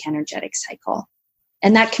unique energetic cycle?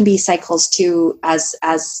 And that can be cycles too, as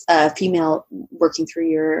a female working through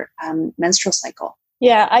your menstrual cycle.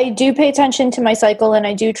 Yeah, I do pay attention to my cycle, and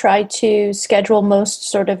I do try to schedule most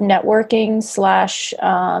sort of networking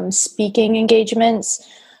 / speaking engagements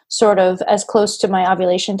sort of as close to my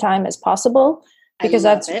ovulation time as possible. because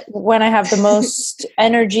that's when I have the most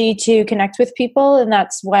energy to connect with people. And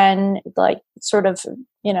that's when, like, sort of,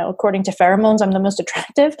 according to pheromones, I'm the most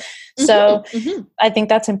attractive. So I think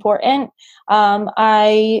that's important.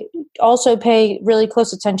 I also pay really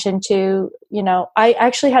close attention to, I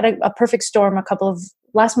actually had a perfect storm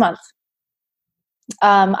last month.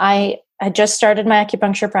 I just started my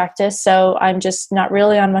acupuncture practice, so I'm just not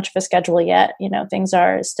really on much of a schedule yet. Things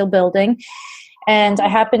are still building. And I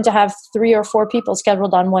happened to have 3 or 4 people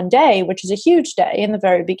scheduled on one day, which is a huge day in the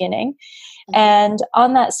very beginning. And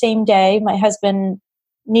on that same day, my husband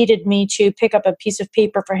needed me to pick up a piece of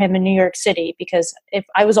paper for him in New York City, because if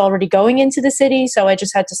I was already going into the city, so I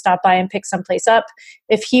just had to stop by and pick someplace up.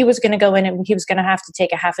 If he was going to go in, and he was going to have to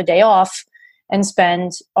take a half a day off and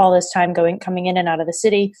spend all this time coming in and out of the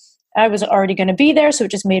city. I was already going to be there, so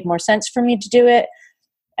it just made more sense for me to do it.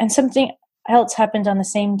 And something else happened on the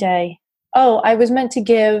same day. Oh, I was meant to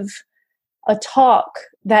give a talk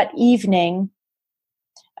that evening,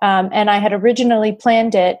 and I had originally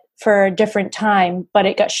planned it for a different time, but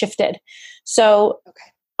it got shifted. So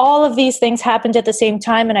all of these things happened at the same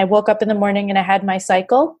time, and I woke up in the morning and I had my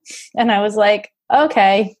cycle, and I was like,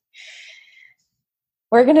 okay,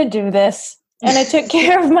 we're going to do this. And I took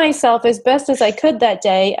care of myself as best as I could that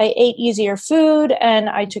day. I ate easier food, and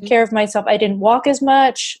I took care of myself. I didn't walk as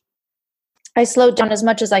much. I slowed down as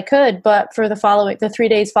much as I could, but for the 3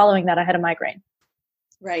 days following that, I had a migraine.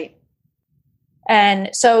 Right. And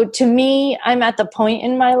so to me, I'm at the point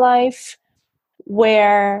in my life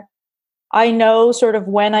where I know sort of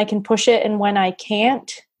when I can push it and when I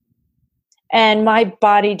can't. And my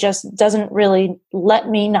body just doesn't really let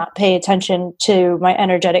me not pay attention to my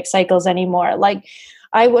energetic cycles anymore. Like,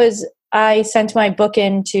 I sent my book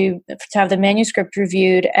in to have the manuscript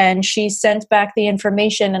reviewed, and she sent back the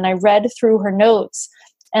information, and I read through her notes,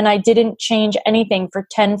 and I didn't change anything for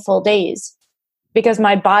 10 full days because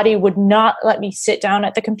my body would not let me sit down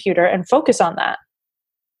at the computer and focus on that.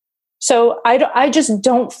 So I just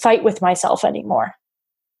don't fight with myself anymore.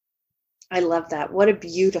 I love that. What a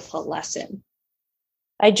beautiful lesson.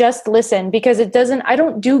 I just listen, because I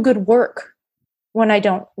don't do good work when I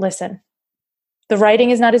don't listen. The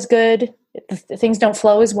writing is not as good. Things don't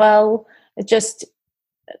flow as well.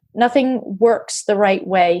 Nothing works the right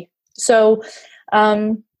way. So,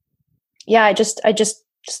 I just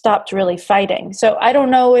stopped really fighting. So I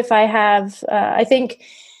don't know if I have, I think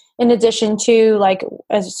in addition to, like,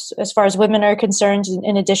 as far as women are concerned,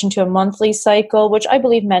 in addition to a monthly cycle, which I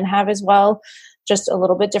believe men have as well, just a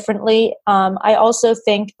little bit differently. I also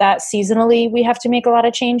think that seasonally we have to make a lot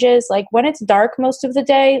of changes. Like, when it's dark most of the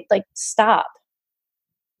day, like, stop.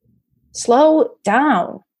 Slow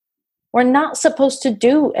down. We're not supposed to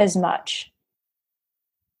do as much.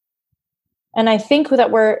 And I think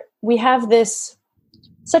that we have this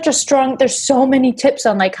such a strong, there's so many tips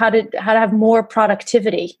on, like, how to have more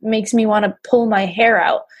productivity. It makes me want to pull my hair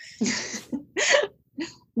out.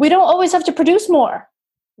 We don't always have to produce more.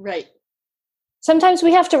 Right. Sometimes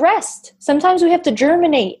we have to rest. Sometimes we have to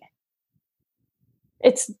germinate.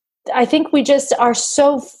 I think we just are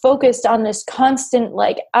so focused on this constant,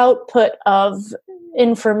 like, output of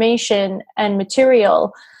information and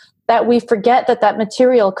material that we forget that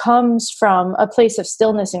material comes from a place of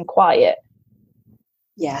stillness and quiet.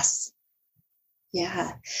 Yes.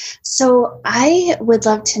 Yeah. So I would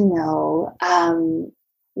love to know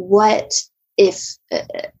what if,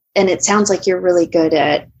 and it sounds like you're really good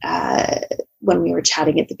at, when we were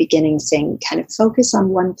chatting at the beginning, saying kind of focus on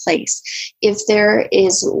one place. If there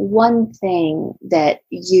is one thing that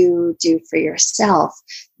you do for yourself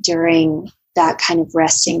during that kind of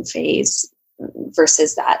resting phase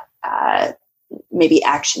versus that maybe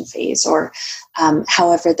action phase, or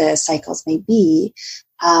however the cycles may be,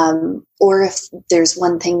 or if there's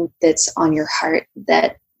one thing that's on your heart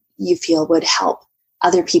that you feel would help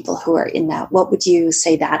other people who are in that, what would you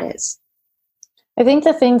say that is? I think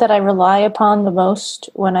the thing that I rely upon the most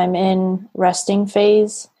when I'm in resting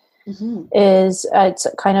phase is it's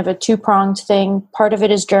kind of a two-pronged thing. Part of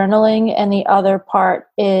it is journaling, and the other part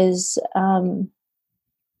is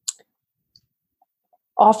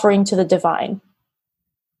offering to the divine.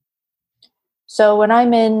 So when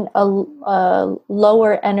I'm in a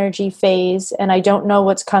lower energy phase and I don't know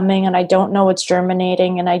what's coming and I don't know what's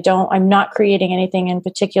germinating and I'm not creating anything in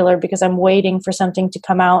particular because I'm waiting for something to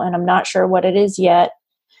come out and I'm not sure what it is yet.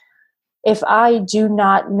 If I do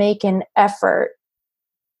not make an effort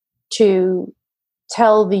to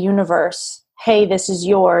tell the universe, hey, this is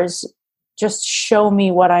yours, just show me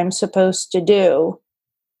what I'm supposed to do,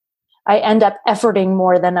 I end up efforting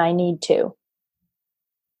more than I need to.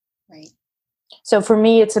 Right. So for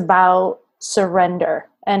me, it's about surrender.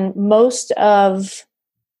 And most of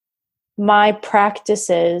my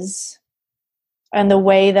practices and the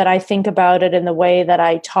way that I think about it and the way that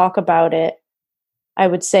I talk about it, I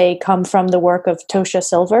would say come from the work of Tosha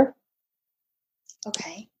Silver.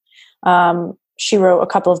 Okay. She wrote a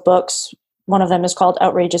couple of books. One of them is called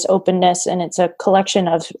Outrageous Openness, and it's a collection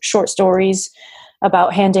of short stories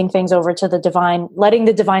about handing things over to the divine. Letting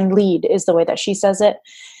the divine lead is the way that she says it.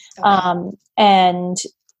 Okay. And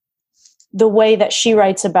the way that she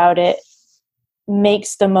writes about it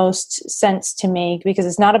makes the most sense to me, because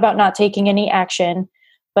it's not about not taking any action,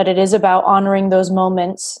 but it is about honoring those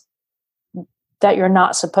moments that you're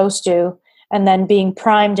not supposed to, and then being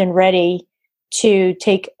primed and ready to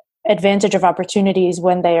take advantage of opportunities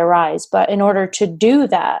when they arise. But in order to do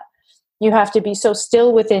that, you have to be so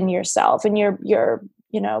still within yourself, and your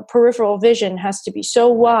peripheral vision has to be so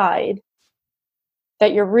wide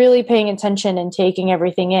that you're really paying attention and taking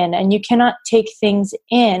everything in. And you cannot take things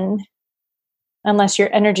in unless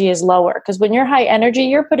your energy is lower. Because when you're high energy,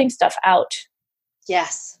 you're putting stuff out.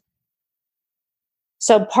 Yes.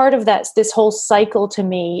 So part of this whole cycle to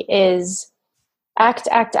me is act,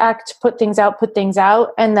 put things out,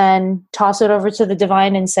 and then toss it over to the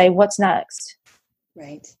divine and say, what's next?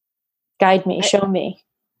 Right. Guide me, show me.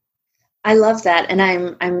 I love that. And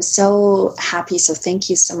I'm so happy. So thank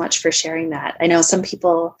you so much for sharing that. I know some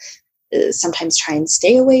people sometimes try and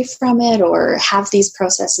stay away from it, or have these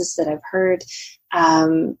processes that I've heard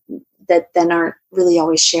that then aren't really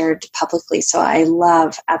always shared publicly. So I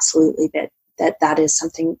love absolutely that is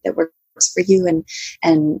something that works for you,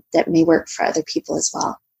 and that may work for other people as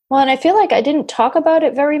well. Well, and I feel like I didn't talk about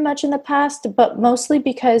it very much in the past, but mostly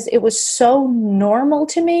because it was so normal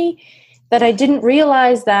to me that I didn't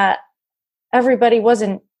realize that everybody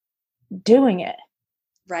wasn't doing it.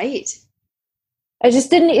 Right.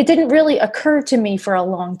 It didn't really occur to me for a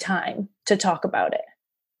long time to talk about it.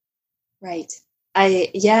 Right.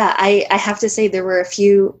 I have to say there were a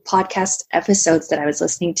few podcast episodes that I was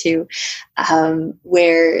listening to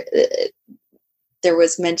where there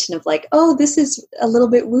was mention of like, oh, this is a little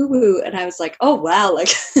bit woo woo. And I was like, oh, wow. Like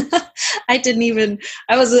I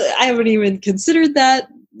haven't even considered that,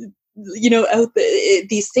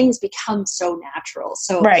 these things become so natural.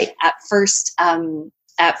 So right.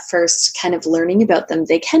 At first kind of learning about them,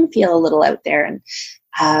 they can feel a little out there. And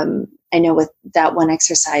I know with that one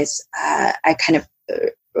exercise, I kind of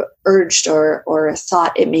urged or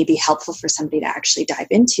thought it may be helpful for somebody to actually dive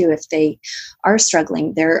into if they are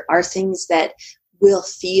struggling. There are things that will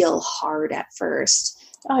feel hard at first.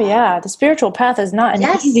 Oh yeah, the spiritual path is not an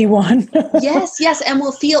easy one. Yes, and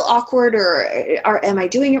will feel awkward or am I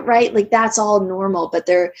doing it right? Like that's all normal, but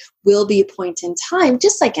there will be a point in time,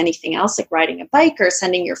 just like anything else, like riding a bike or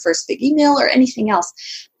sending your first big email or anything else,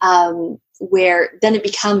 where then it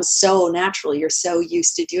becomes so natural. You're so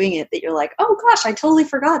used to doing it that you're like, oh gosh, I totally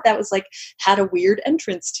forgot that was like had a weird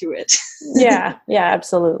entrance to it. Yeah,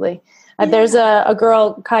 absolutely. There's a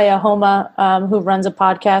girl, Kaya Homa, who runs a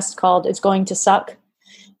podcast called It's Going to Suck.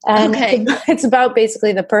 And it's about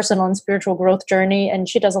basically the personal and spiritual growth journey. And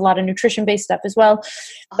she does a lot of nutrition-based stuff as well.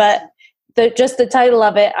 Awesome. But just the title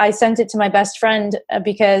of it, I sent it to my best friend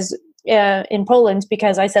because in Poland,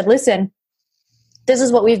 because I said, listen, this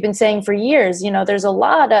is what we've been saying for years. There's a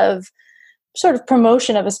lot of sort of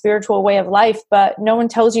promotion of a spiritual way of life, but no one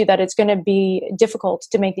tells you that it's going to be difficult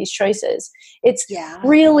to make these choices. It's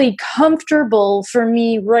really comfortable for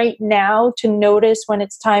me right now to notice when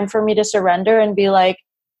it's time for me to surrender and be like,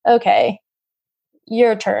 okay,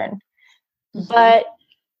 your turn. Mm-hmm. But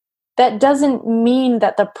that doesn't mean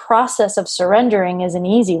that the process of surrendering is an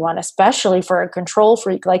easy one, especially for a control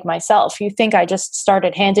freak like myself. You think I just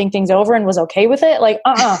started handing things over and was okay with it? Like,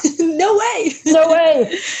 No way. No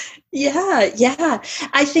way. Yeah.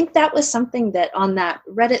 I think that was something that on that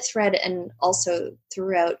Reddit thread and also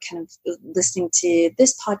throughout kind of listening to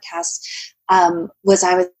this podcast, I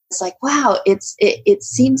was like, wow, it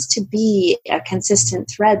seems to be a consistent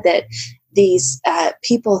thread that these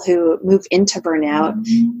people who move into burnout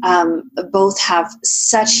both have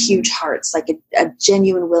such huge hearts, like a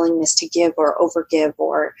genuine willingness to give or overgive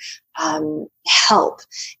or help,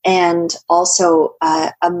 and also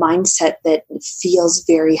a mindset that feels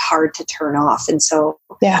very hard to turn off. And so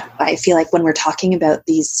I feel like when we're talking about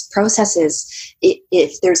these processes,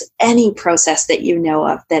 if there's any process that you know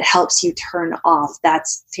of that helps you turn off,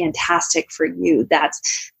 that's fantastic for you.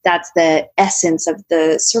 That's the essence of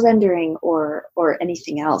the surrendering or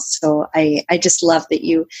anything else. So I just love that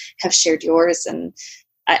you have shared yours. And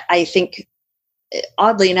I think,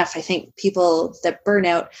 oddly enough, I think people that burn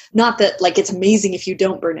out, not that like it's amazing if you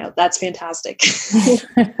don't burn out, that's fantastic.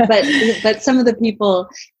 but some of the people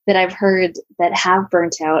that I've heard that have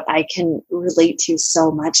burnt out, I can relate to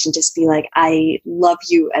so much and just be like, I love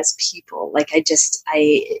you as people. Like I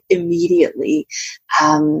immediately,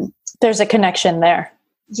 there's a connection there.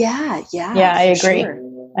 Yeah. I agree.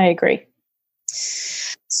 Sure. I agree.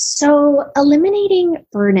 So eliminating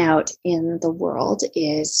burnout in the world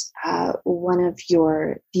is one of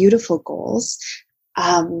your beautiful goals.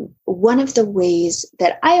 One of the ways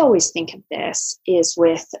that I always think of this is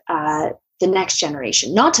with the next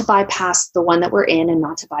generation, not to bypass the one that we're in and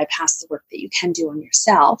not to bypass the work that you can do on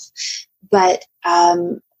yourself. But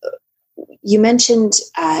you mentioned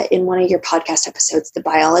in one of your podcast episodes, the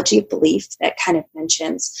biology of belief, that kind of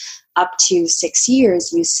mentions up to 6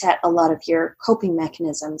 years, you set a lot of your coping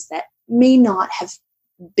mechanisms that may not have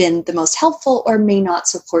been the most helpful or may not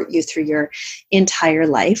support you through your entire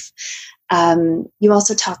life. You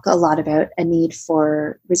also talk a lot about a need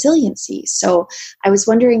for resiliency. So I was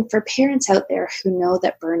wondering, for parents out there who know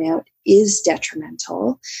that burnout is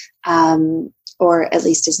detrimental, or at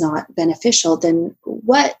least is not beneficial, then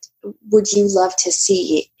what would you love to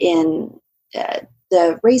see in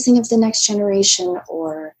the raising of the next generation,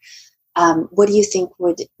 or what do you think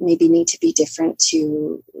would maybe need to be different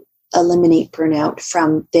to eliminate burnout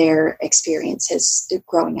from their experiences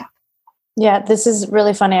growing up? Yeah, this is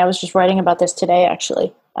really funny. I was just writing about this today,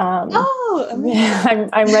 actually. Amazing.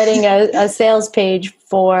 I'm writing a sales page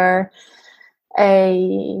for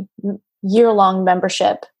a year-long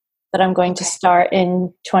membership that I'm going to start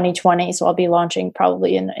in 2020. So I'll be launching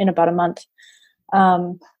probably in about a month,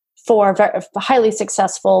 for highly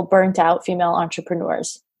successful, burnt out female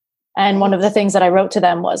entrepreneurs. And one of the things that I wrote to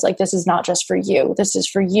them was like, this is not just for you. This is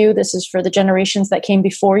for you. This is for the generations that came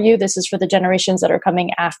before you. This is for the generations that are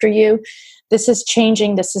coming after you. This is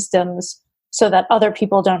changing the systems so that other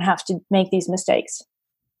people don't have to make these mistakes.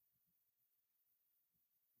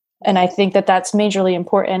 And I think that that's majorly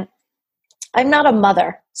important. I'm not a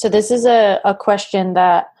mother, so this is a question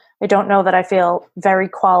that I don't know that I feel very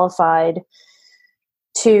qualified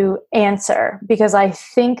to answer, because I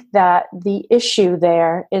think that the issue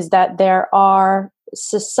there is that there are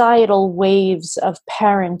societal waves of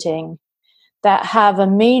parenting that have a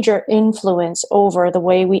major influence over the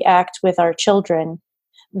way we act with our children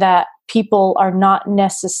that people are not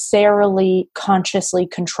necessarily consciously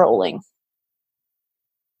controlling.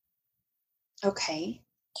 Okay.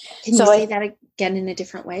 Can you say that again in a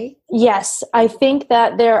different way? Yes. I think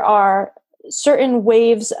that there are certain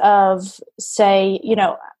waves of, say,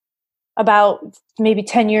 about maybe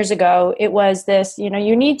 10 years ago, it was this,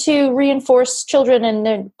 you need to reinforce children and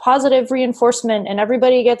then positive reinforcement and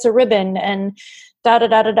everybody gets a ribbon and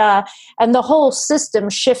da-da-da-da-da. And the whole system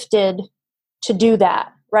shifted to do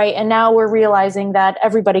that, right? And now we're realizing that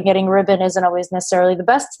everybody getting a ribbon isn't always necessarily the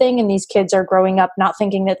best thing. And these kids are growing up not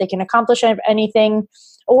thinking that they can accomplish anything,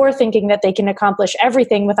 or thinking that they can accomplish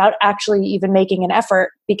everything without actually even making an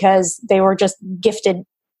effort because they were just gifted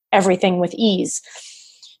everything with ease.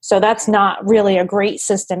 So that's not really a great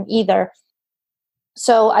system either.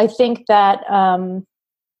 So I think that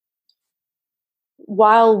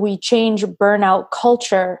while we change burnout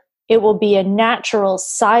culture, it will be a natural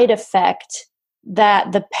side effect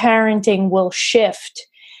that the parenting will shift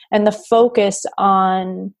and the focus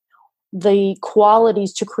on the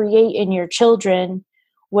qualities to create in your children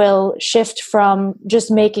will shift from just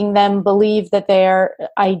making them believe that they're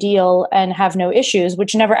ideal and have no issues,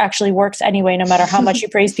 which never actually works anyway, no matter how much you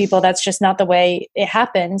praise people. That's just not the way it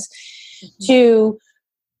happens, to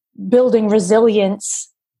building resilience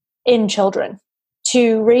in children,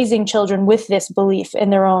 to raising children with this belief in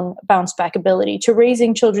their own bounce back ability, to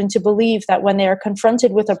raising children to believe that when they are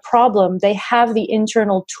confronted with a problem, they have the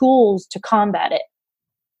internal tools to combat it.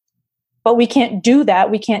 But we can't do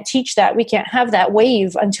that. We can't teach that. We can't have that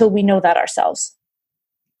wave until we know that ourselves.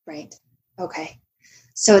 Right. Okay.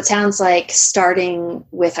 So it sounds like starting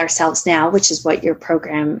with ourselves now, which is what your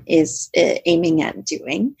program is aiming at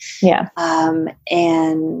doing. Yeah.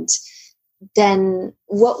 And then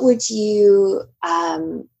what would you,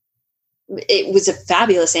 it was a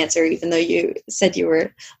fabulous answer, even though you said you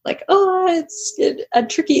were like, oh, it's a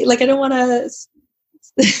tricky, like, I don't want to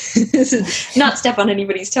not step on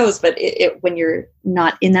anybody's toes, but when you're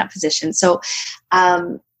not in that position. So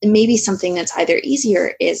maybe something that's either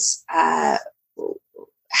easier is how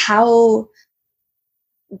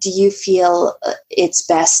do you feel it's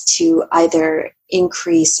best to either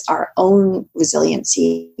increase our own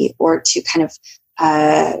resiliency or to kind of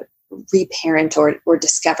reparent or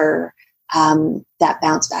discover that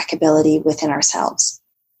bounce back ability within ourselves?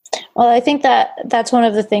 Well, I think that that's one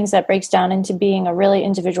of the things that breaks down into being a really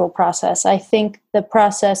individual process. I think the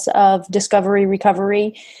process of discovery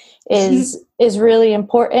recovery is really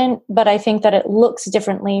important, but I think that it looks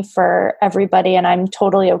differently for everybody, and I'm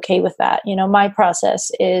totally okay with that. You know, my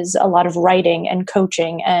process is a lot of writing and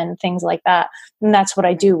coaching and things like that, and that's what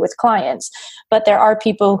I do with clients. But there are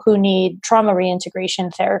people who need trauma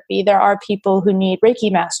reintegration therapy. There are people who need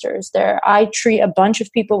Reiki masters. I treat a bunch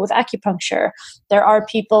of people with acupuncture. There are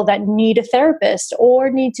people that need a therapist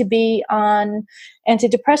or need to be on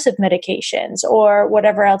antidepressive medications or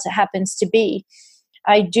whatever else it happens to be.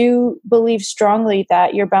 I do believe strongly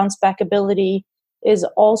that your bounce back ability is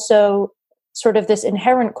also sort of this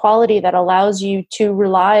inherent quality that allows you to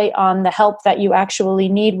rely on the help that you actually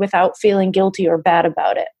need without feeling guilty or bad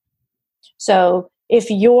about it. So if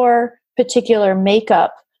your particular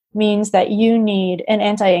makeup means that you need an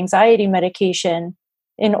anti-anxiety medication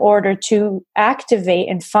in order to activate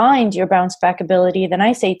and find your bounce back ability, then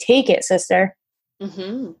I say take it, sister.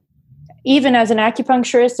 Mm-hmm. Even as an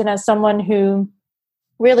acupuncturist and as someone who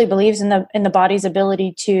really believes in the body's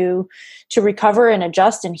ability to recover and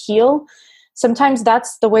adjust and heal, sometimes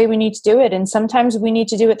that's the way we need to do it, and sometimes we need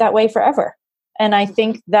to do it that way forever. And I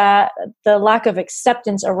think that the lack of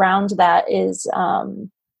acceptance around that is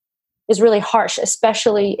really harsh,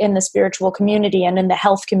 especially in the spiritual community and in the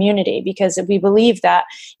health community, because we believe that,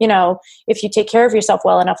 you know, if you take care of yourself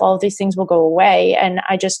well enough, all of these things will go away. And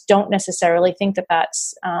I just don't necessarily think that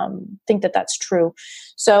that's true.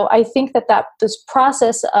 So I think that this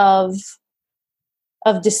process of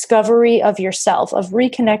discovery of yourself, of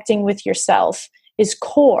reconnecting with yourself, is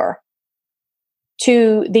core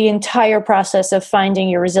to the entire process of finding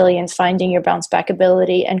your resilience, finding your bounce back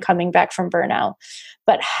ability, and coming back from burnout.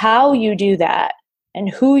 But how you do that and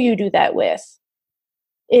who you do that with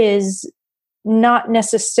is not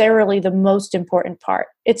necessarily the most important part.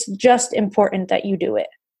 It's just important that you do it.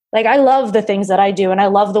 Like, I love the things that I do, and I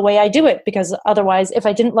love the way I do it, because otherwise, if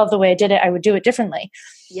I didn't love the way I did it, I would do it differently.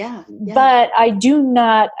 Yeah. But I do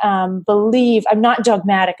not believe, I'm not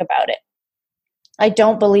dogmatic about it. I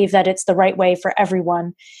don't believe that it's the right way for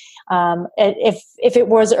everyone. If it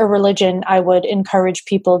was a religion, I would encourage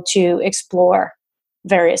people to explore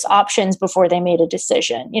various options before they made a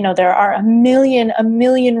decision. You know, there are a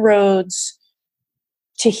million roads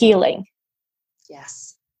to healing.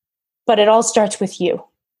 Yes. But it all starts with you.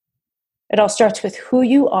 It all starts with who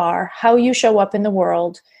you are, how you show up in the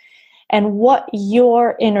world, and what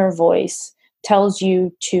your inner voice tells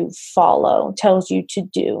you to follow, tells you to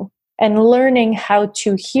do. And learning how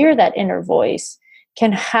to hear that inner voice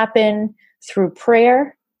can happen through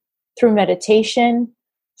prayer, through meditation,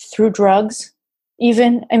 through drugs,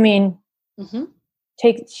 even. I mean,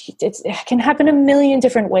 it can happen a million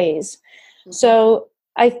different ways. Mm-hmm. So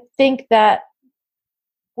I think that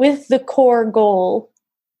with the core goal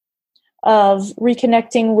of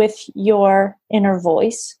reconnecting with your inner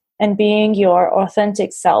voice and being your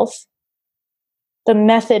authentic self, the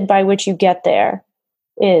method by which you get there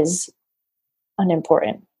is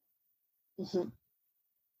unimportant. Mm-hmm.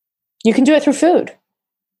 You can do it through food.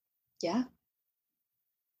 Yeah.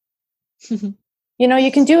 You know,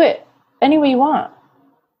 you can do it any way you want.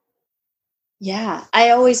 Yeah.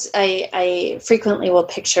 I frequently will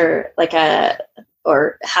picture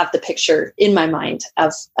or have the picture in my mind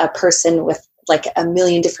of a person with like a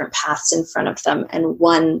million different paths in front of them, and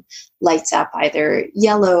one lights up either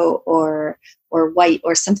yellow or white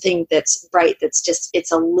or something that's bright, that's just,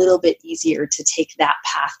 it's a little bit easier to take that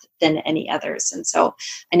path than any others. And so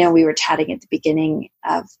I know we were chatting at the beginning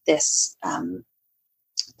of this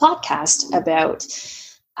podcast about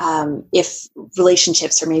if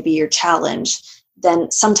relationships are maybe your challenge,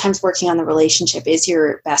 then sometimes working on the relationship is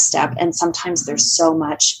your best step. And sometimes there's so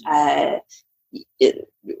much kind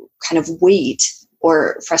of weight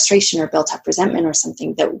or frustration or built up resentment or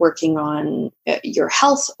something, that working on your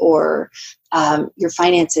health or your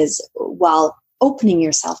finances while opening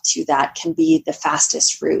yourself to that can be the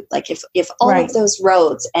fastest route. Like if all of those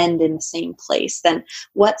roads end in the same place, then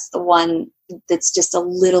what's the one that's just a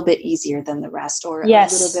little bit easier than the rest, or a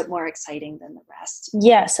little bit more exciting than the rest?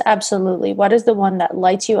 Yes, absolutely. What is the one that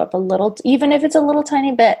lights you up a little, even if it's a little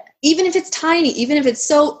tiny bit? Even if it's tiny, even if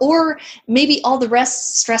it's or maybe all the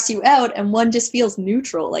rest stress you out and one just feels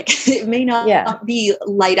neutral. Like it may not be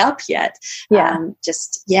light up yet.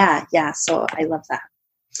 Yeah. So I love that.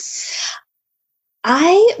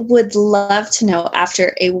 I would love to know,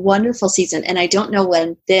 after a wonderful season, and I don't know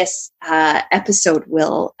when this episode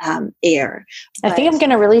will air. I think I'm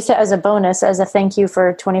going to release it as a bonus, as a thank you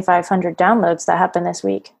for 2,500 downloads that happened this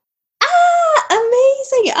week.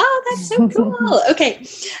 Amazing. Oh, that's so cool. Okay.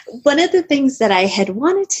 One of the things that I had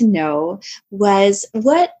wanted to know was,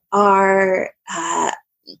 what are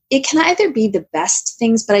it can either be the best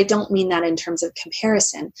things, but I don't mean that in terms of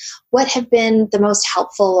comparison. What have been the most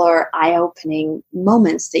helpful or eye-opening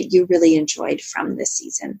moments that you really enjoyed from this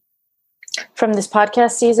season? From this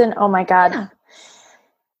podcast season? Oh my God. Yeah.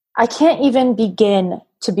 I can't even begin,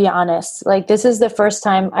 to be honest. Like, this is the first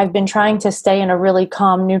time I've been trying to stay in a really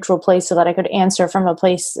calm, neutral place so that I could answer from a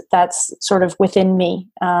place that's sort of within me.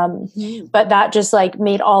 But that just like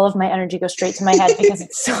made all of my energy go straight to my head because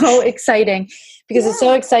it's so exciting, it's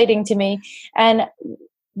so exciting to me. And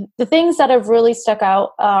the things that have really stuck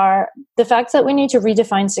out are the fact that we need to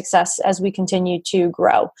redefine success as we continue to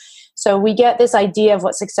grow. So we get this idea of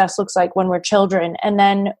what success looks like when we're children. And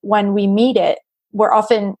then when we meet it, we're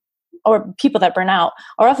often, or people that burn out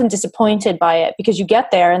are often disappointed by it because you get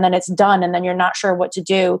there and then it's done and then you're not sure what to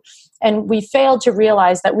do. And we fail to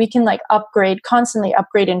realize that we can like constantly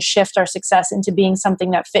upgrade and shift our success into being something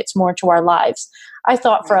that fits more to our lives. I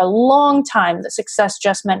thought for a long time that success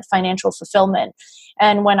just meant financial fulfillment.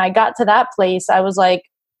 And when I got to that place, I was like,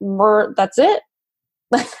 that's it.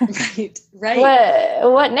 Right.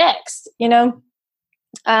 What next?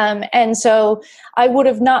 And so I would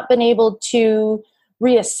have not been able to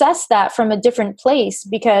reassess that from a different place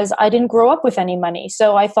because I didn't grow up with any money.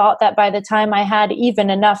 So I thought that by the time I had even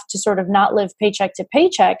enough to sort of not live paycheck to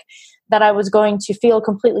paycheck, that I was going to feel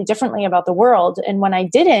completely differently about the world. And when I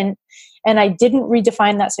didn't, and I didn't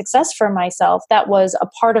redefine that success for myself, that was a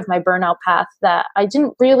part of my burnout path that I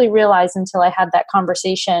didn't really realize until I had that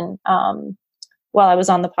conversation while I was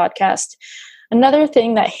on the podcast. Another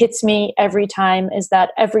thing that hits me every time is that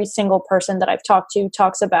every single person that I've talked to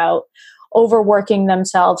talks about overworking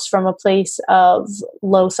themselves from a place of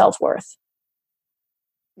low self-worth.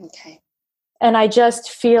 Okay. And I just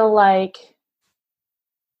feel like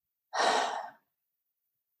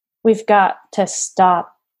we've got to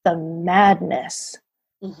stop the madness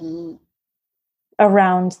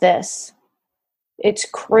around this. It's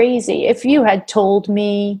crazy. If you had told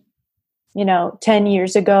me, 10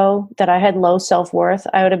 years ago that I had low self-worth,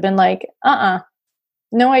 I would have been like,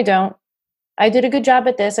 no, I don't. I did a good job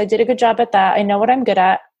at this. I did a good job at that. I know what I'm good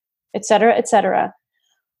at, et cetera, et cetera.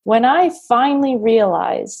 When I finally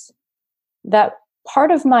realized that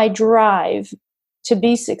part of my drive to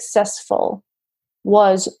be successful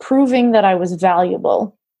was proving that I was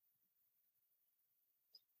valuable,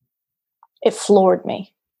 it floored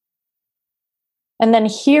me. And then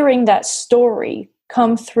hearing that story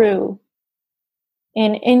come through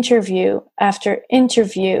in interview after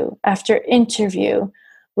interview after interview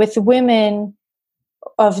with women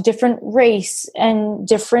of different race and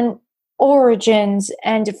different origins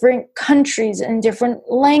and different countries and different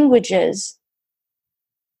languages,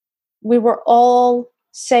 we were all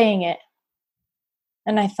saying it.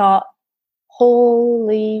 And I thought,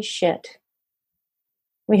 holy shit,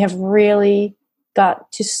 we have really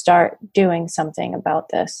got to start doing something about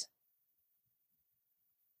this.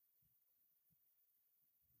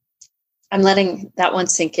 I'm letting that one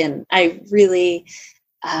sink in. I really,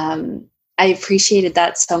 I appreciated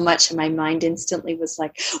that so much. And my mind instantly was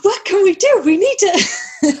like, what can we do? We need to,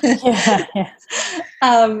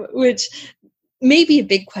 which may be a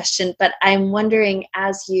big question, but I'm wondering,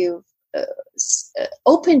 as you've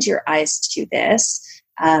opened your eyes to this,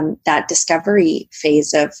 that discovery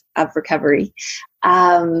phase of recovery,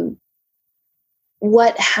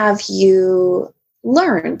 what have you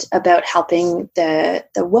learned about helping the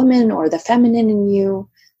woman or the feminine in you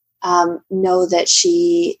know that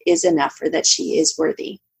she is enough or that she is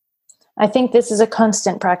worthy? I think this is a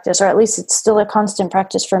constant practice, or at least it's still a constant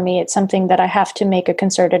practice for me. It's something that I have to make a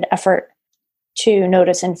concerted effort to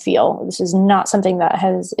notice and feel. This is not something that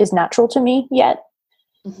is natural to me yet.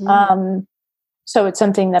 So it's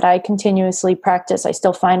something that I continuously practice. I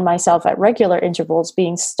still find myself at regular intervals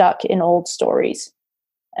being stuck in old stories.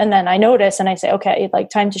 And then I notice and I say, okay, like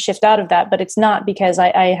time to shift out of that. But it's not because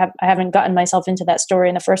I haven't gotten myself into that story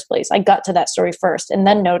in the first place. I got to that story first and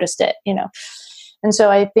then noticed it, And so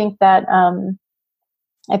I think that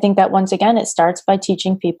once again, it starts by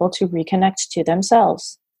teaching people to reconnect to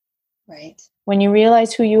themselves. Right. When you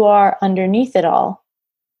realize who you are underneath it all.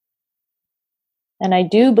 And I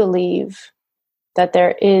do believe that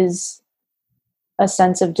there is a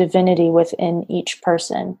sense of divinity within each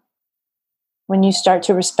person. When you start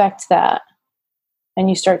to respect that, and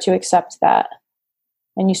you start to accept that,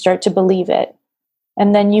 and you start to believe it,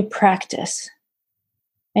 and then you practice,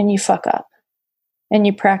 and you fuck up, and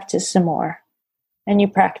you practice some more, and you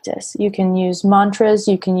practice. You can use mantras,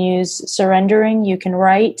 you can use surrendering, you can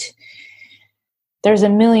write. There's a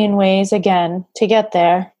million ways, again, to get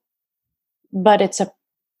there, but it's a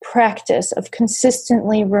practice of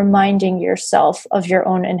consistently reminding yourself of your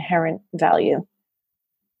own inherent value.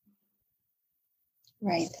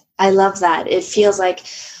 Right. I love that. It feels like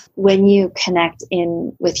when you connect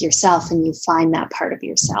in with yourself and you find that part of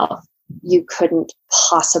yourself, you couldn't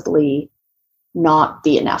possibly not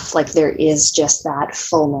be enough. Like there is just that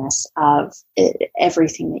fullness of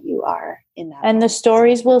everything that you are in that. And the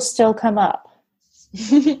stories will still come up.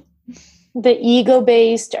 The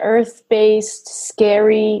ego-based, earth-based,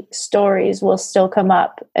 scary stories will still come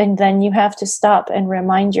up. And then you have to stop and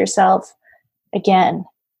remind yourself again.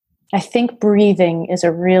 I think breathing is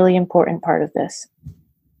a really important part of this.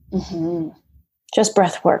 Mm-hmm. Just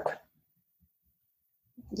breath work.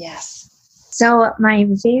 Yes. So my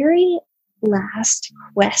very last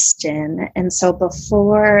question, and so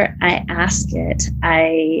before I ask it,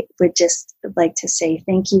 I would just like to say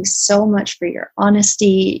thank you so much for your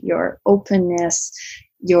honesty, your openness,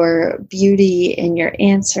 your beauty in your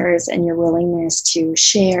answers, and your willingness to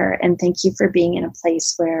share. And thank you for being in a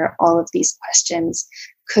place where all of these questions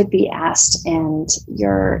could be asked, and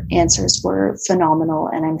your answers were phenomenal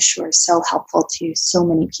and I'm sure so helpful to so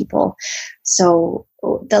many people. So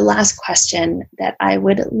the last question that I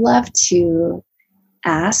would love to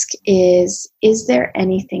ask is there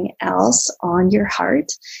anything else on your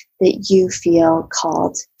heart that you feel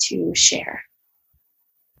called to share?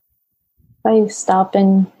 I stop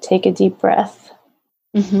and take a deep breath.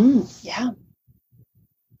 Mm-hmm. Yeah.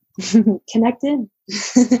 Connect in.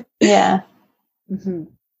 Yeah. Mm-hmm.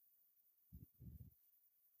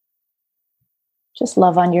 Just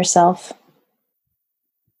love on yourself.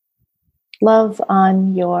 Love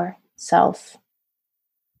on yourself.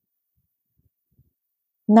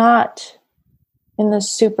 Not in the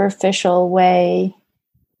superficial way.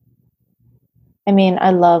 I mean,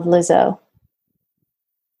 I love Lizzo.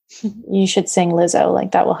 You should sing Lizzo,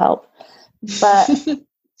 like that will help. But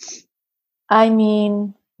I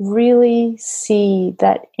mean, really see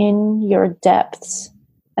that in your depths,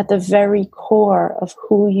 at the very core of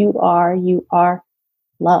who you are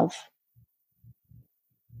love.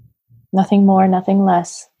 Nothing more, nothing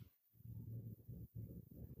less.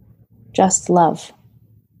 Just love.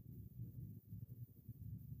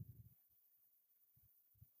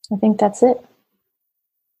 I think that's it.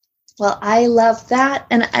 Well, I love that.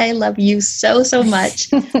 And I love you so, so much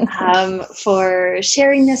for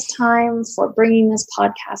sharing this time, for bringing this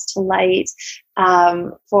podcast to light,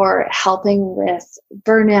 for helping with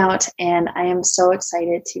burnout. And I am so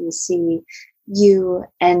excited to see you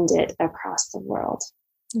end it across the world.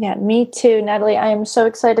 Yeah, me too, Natalie. I am so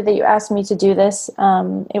excited that you asked me to do this.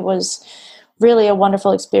 It was really a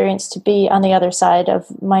wonderful experience to be on the other side of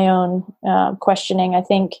my own questioning. I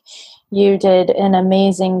think you did an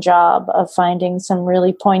amazing job of finding some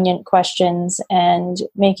really poignant questions and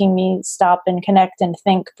making me stop and connect and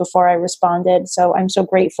think before I responded. So I'm so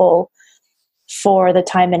grateful for the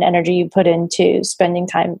time and energy you put into spending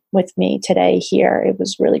time with me today here. It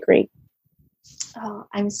was really great. Oh,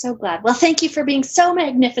 I'm so glad. Well, thank you for being so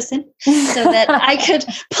magnificent so that I could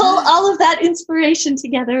pull all of that inspiration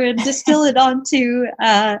together and distill it onto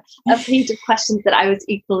a page of questions that I was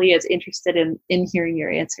equally as interested in hearing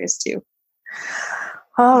your answers to.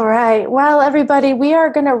 All right. Well, everybody, we are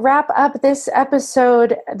going to wrap up this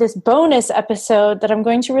episode, this bonus episode that I'm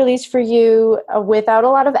going to release for you without a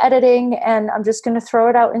lot of editing. And I'm just going to throw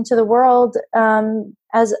it out into the world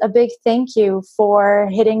as a big thank you for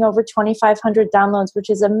hitting over 2,500 downloads, which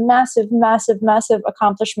is a massive, massive, massive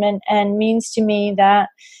accomplishment and means to me that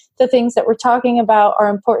the things that we're talking about are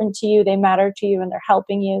important to you. They matter to you and they're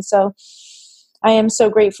helping you. So I am so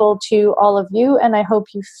grateful to all of you, and I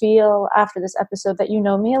hope you feel after this episode that you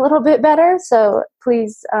know me a little bit better. So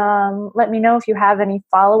please let me know if you have any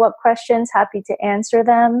follow-up questions. Happy to answer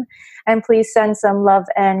them. And please send some love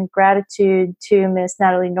and gratitude to Miss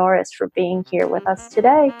Natalie Norris for being here with us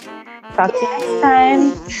today. Talk to you next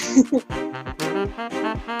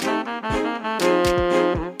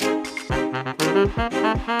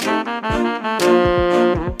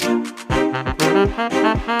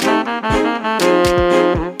time.